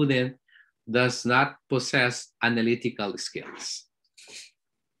the student does not possess analytical skills.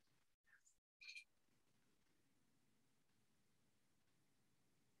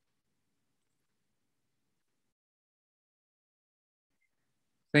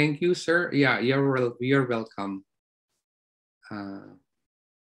 Thank you, sir. Yeah, you're welcome.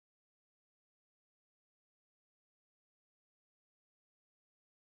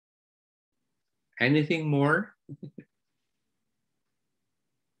 Anything more?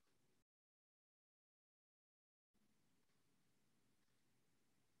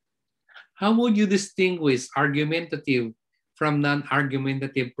 How would you distinguish argumentative from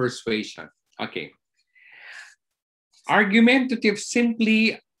non-argumentative persuasion? Okay. Argumentative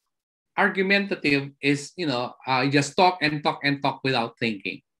is, just talk and talk and talk without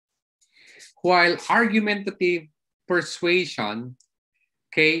thinking. While argumentative persuasion,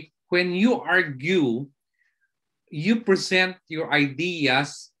 okay, when you argue, you present your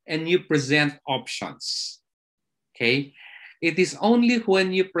ideas and you present options, okay? It is only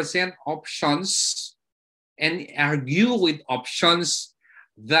when you present options and argue with options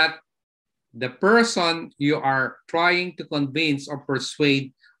that the person you are trying to convince or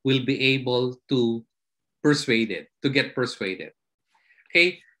persuade will be able to get persuaded.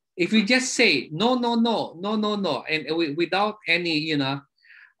 Okay, if you just say no, and without any,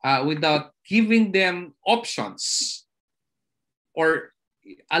 without giving them options or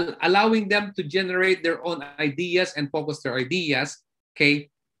allowing them to generate their own ideas and focus their ideas, okay,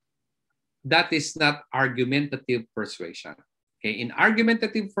 that is not argumentative persuasion. Okay, in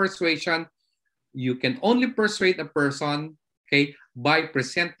argumentative persuasion, you can only persuade a person, okay, by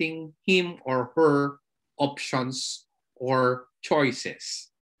presenting him or her options or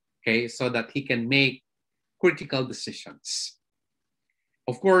choices, okay, so that he can make critical decisions.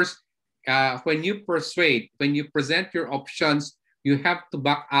 Of course, when you present your options, you have to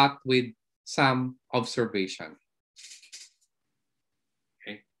back up with some observation.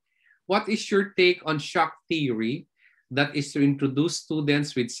 Okay. What is your take on shock theory? That is to introduce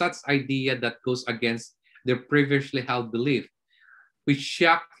students with such idea that goes against their previously held belief, which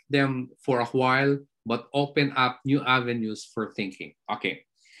shock them for a while, but open up new avenues for thinking. Okay.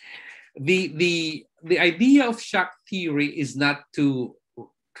 The idea of shock theory is not to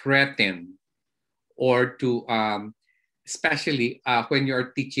threaten or to, especially when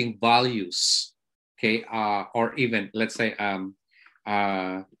you're teaching values, okay, or even, let's say, and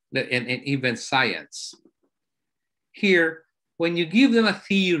even science. Here, when you give them a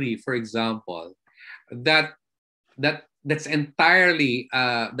theory, for example, that's entirely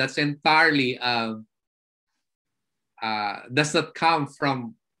does not come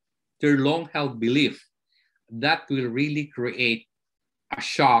from their long-held belief, that will really create a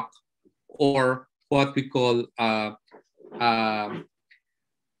shock, or what we call a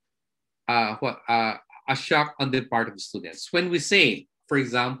shock on the part of the students. When we say, for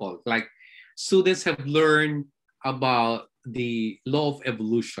example, like students have learned about the law of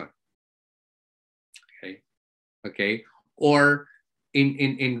evolution, okay, or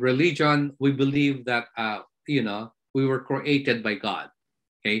in religion, we believe that we were created by God,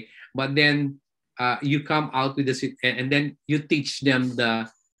 okay, but then you come out with this, and then you teach them the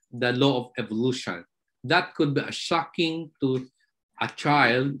law of evolution. That could be shocking to a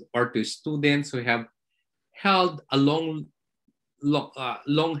child or to students who have held a long-held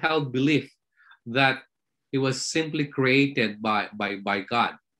belief that it was simply created by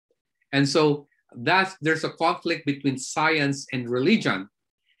God. And so there's a conflict between science and religion.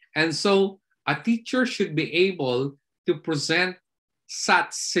 And so a teacher should be able to present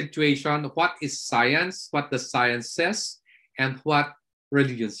such situation, what is science, what the science says, and what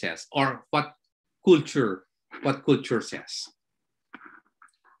religion says, or what culture says.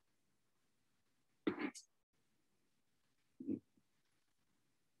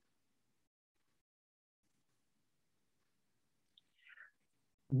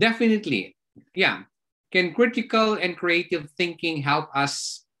 Definitely, yeah. Can critical and creative thinking help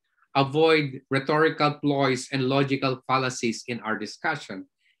us avoid rhetorical ploys and logical fallacies in our discussion?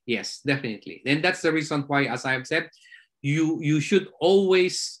 Yes, definitely. And that's the reason why, as I've said, you should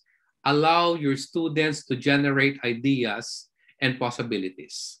always allow your students to generate ideas and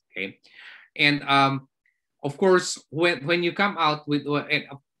possibilities. Okay, and of course, when you come out with,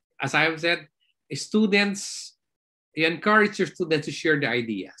 as I have said, students, you encourage your students to share the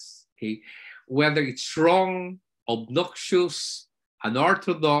ideas. Okay, whether it's wrong, obnoxious,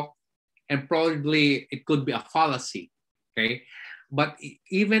 unorthodox, and probably it could be a fallacy. Okay, but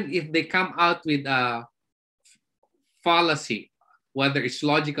even if they come out with a fallacy, whether it's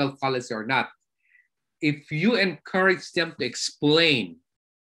logical fallacy or not, if you encourage them to explain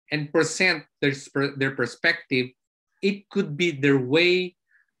and present their perspective, it could be their way.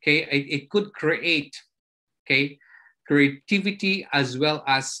 Okay, it could create, okay, creativity as well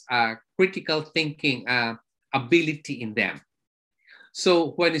as critical thinking ability in them.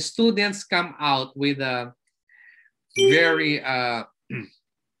 So when students come out with a very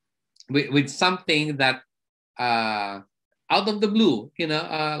with something that out of the blue, you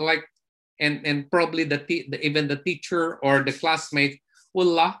know, like, and probably even the teacher or the classmate will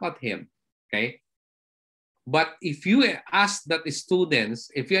laugh at him. Okay, but if you ask that the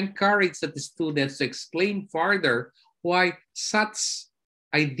students, if you encourage that the students to explain further why such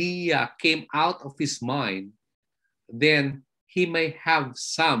idea came out of his mind, then he may have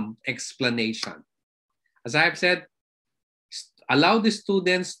some explanation. As I have said, allow the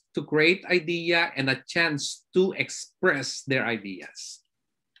students to create idea and a chance to express their ideas.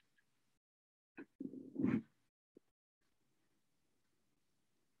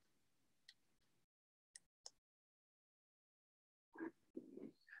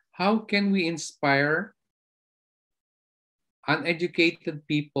 How can we inspire uneducated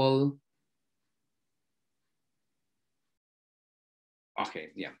people?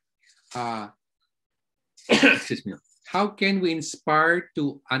 Okay, yeah. Excuse me. How can we inspire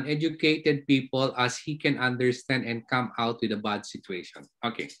to uneducated people as he can understand and come out with a bad situation?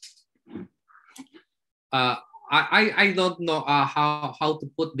 Okay. I don't know how to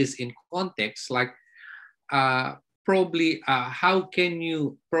put this in context. Like, probably how can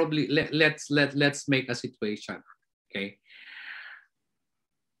you probably let's make a situation. Okay.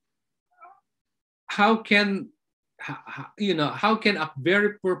 How can how can a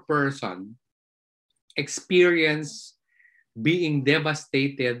very poor person experience being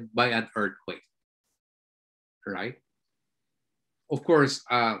devastated by an earthquake, right? Of course,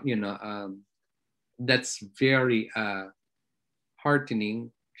 that's very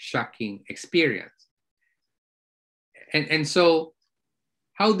heartening, shocking experience. And so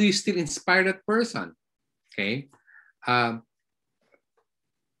how do you still inspire that person? Okay,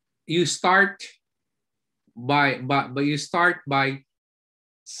 you start by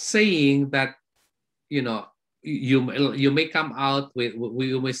saying that, you may come out with,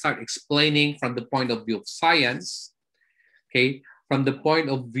 we may start explaining from the point of view of science, okay, from the point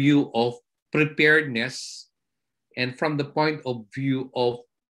of view of preparedness, and from the point of view of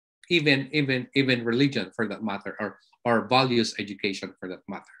even religion, for that matter, or values education, for that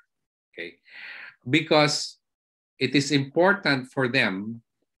matter. Okay, because it is important for them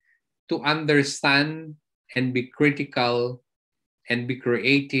to understand and be critical and be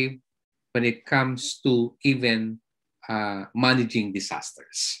creative when it comes to even managing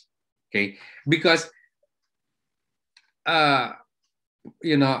disasters. Okay, because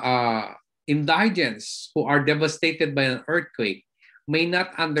indigents who are devastated by an earthquake may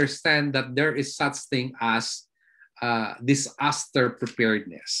not understand that there is such thing as disaster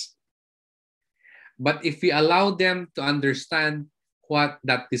preparedness. But if we allow them to understand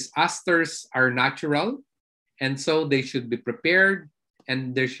that disasters are natural, and so they should be prepared,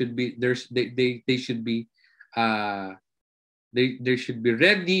 and they should be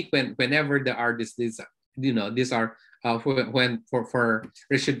ready whenever there are these are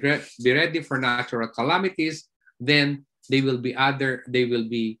they should be ready for natural calamities, then they will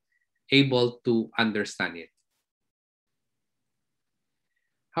be able to understand it.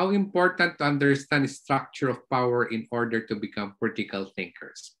 How important to understand the structure of power in order to become critical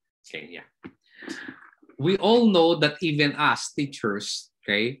thinkers? Okay, yeah. We all know that even as teachers,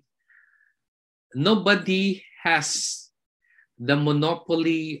 okay, nobody has the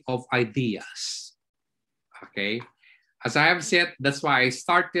monopoly of ideas. Okay, as I have said, that's why I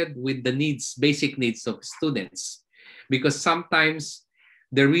started with the basic needs of students, because sometimes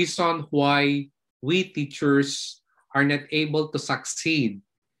the reason why we teachers are not able to succeed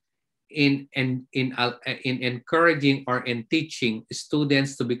in encouraging or in teaching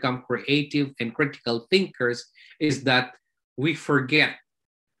students to become creative and critical thinkers is that we forget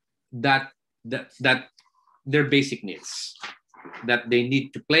that their basic needs, that they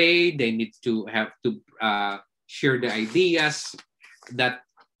need to play, they need to have to share the ideas, that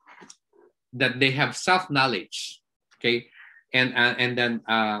they have self-knowledge, okay, and then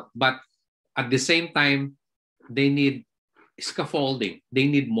but at the same time they need scaffolding, they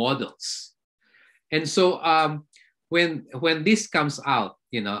need models. And so when this comes out,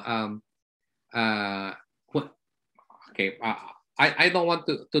 you know, okay, I don't want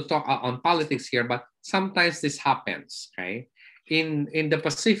to talk on politics here, but sometimes this happens, okay? In the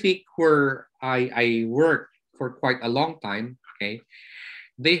Pacific, where I worked for quite a long time, okay,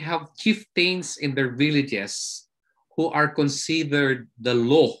 they have chieftains in their villages who are considered the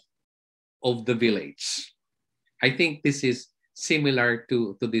law of the village. I think this is similar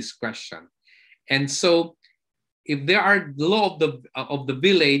to this question. And so if there are law of the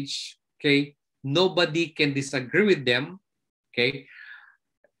village, okay, nobody can disagree with them, okay,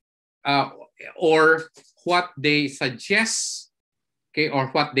 or what they suggest, okay, or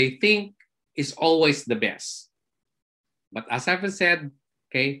what they think is always the best. But as I've said,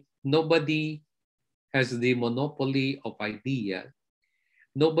 okay, nobody has the monopoly of idea.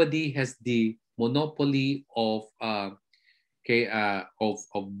 Nobody has the monopoly of of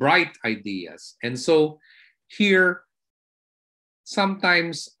bright ideas. And so here,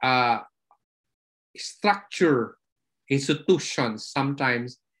 sometimes structure institutions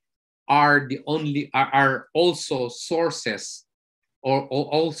sometimes are also sources or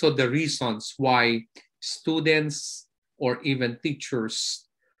also the reasons why students or even teachers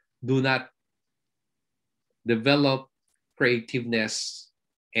do not develop creativeness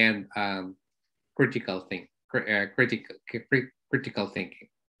and critical thinking.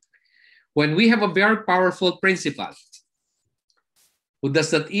 When we have a very powerful principal who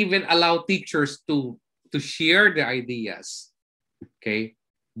does not even allow teachers to share the ideas, okay,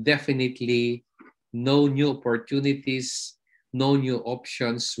 definitely no new opportunities, no new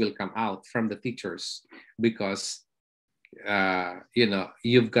options will come out from the teachers, because you know,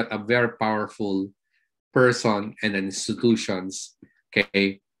 you've got a very powerful person and institutions,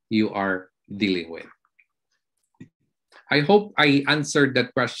 okay, you are dealing with. I hope I answered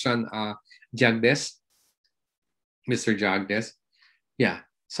that question, Jagdes, Mr. Jagdes. Yeah,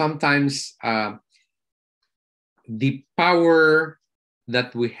 sometimes the power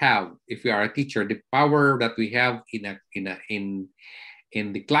that we have, if we are a teacher, the power that we have in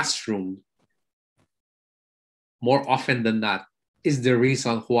the classroom, more often than not, is the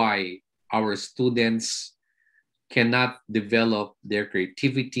reason why our students cannot develop their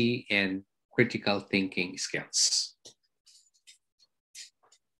creativity and critical thinking skills.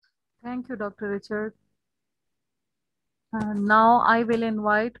 Thank you, Dr. Richard. Now I will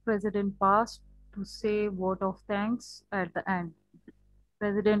invite President Pass to say a vote of thanks at the end.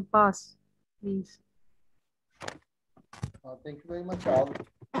 President Pass, please. Thank you very much, all.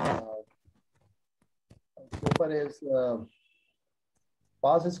 So far as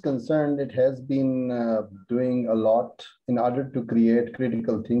PAS is concerned, it has been doing a lot in order to create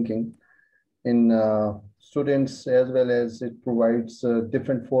critical thinking in students, as well as it provides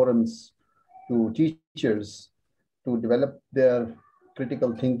different forums to teachers to develop their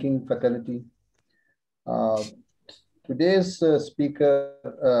critical thinking faculty. Today's speaker,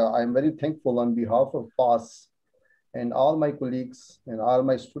 I'm very thankful on behalf of PAS and all my colleagues and all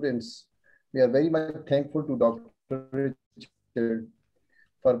my students. We are very much thankful to Dr. Richard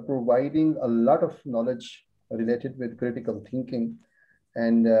for providing a lot of knowledge related with critical thinking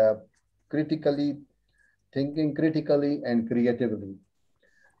and thinking critically and creatively.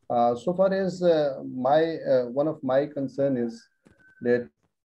 So far as one of my concern is that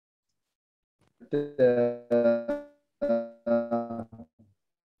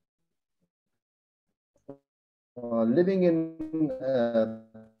living in a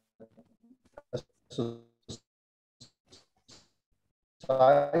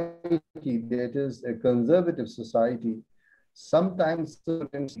society that is a conservative society, sometimes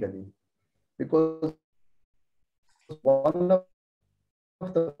because one of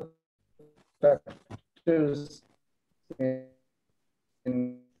the factors in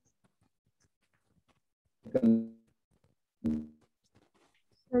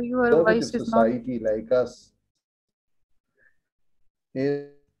So your voice is society like us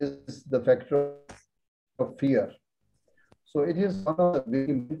is the factor of fear. So it is one of the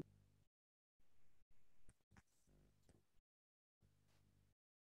very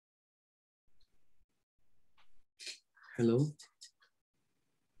Hello.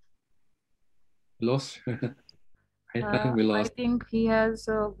 Lost? We I lost. think he has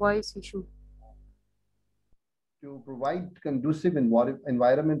a voice issue. To provide conducive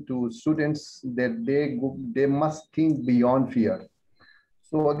environment to students that they must think beyond fear.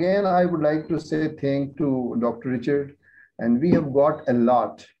 So again, I would like to say thank to Dr. Richard, and we have got a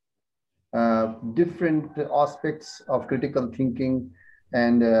lot different aspects of critical thinking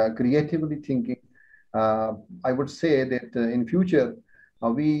and creatively thinking. I would say that in future,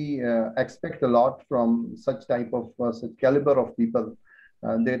 we expect a lot from such type of such caliber of people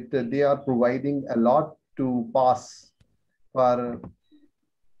that they are providing a lot to pass for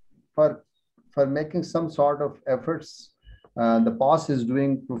for making some sort of efforts. The PAS is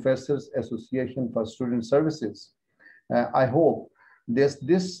doing Professors Association for Student Services. I hope this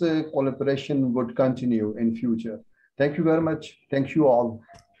collaboration would continue in future. Thank you very much. Thank you all.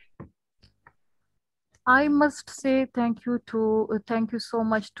 I must say thank you so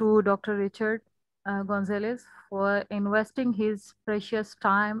much to Dr. Richard Gonzalez for investing his precious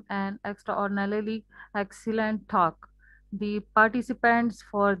time and extraordinarily excellent talk. The participants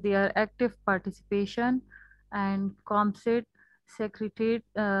for their active participation, and ComStat Secretariat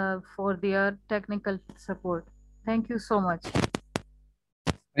for their technical support. Thank you so much.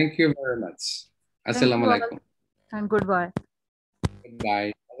 Thank you very much. Thank you all, Assalamualaikum. and goodbye.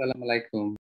 Goodbye. Assalamualaikum.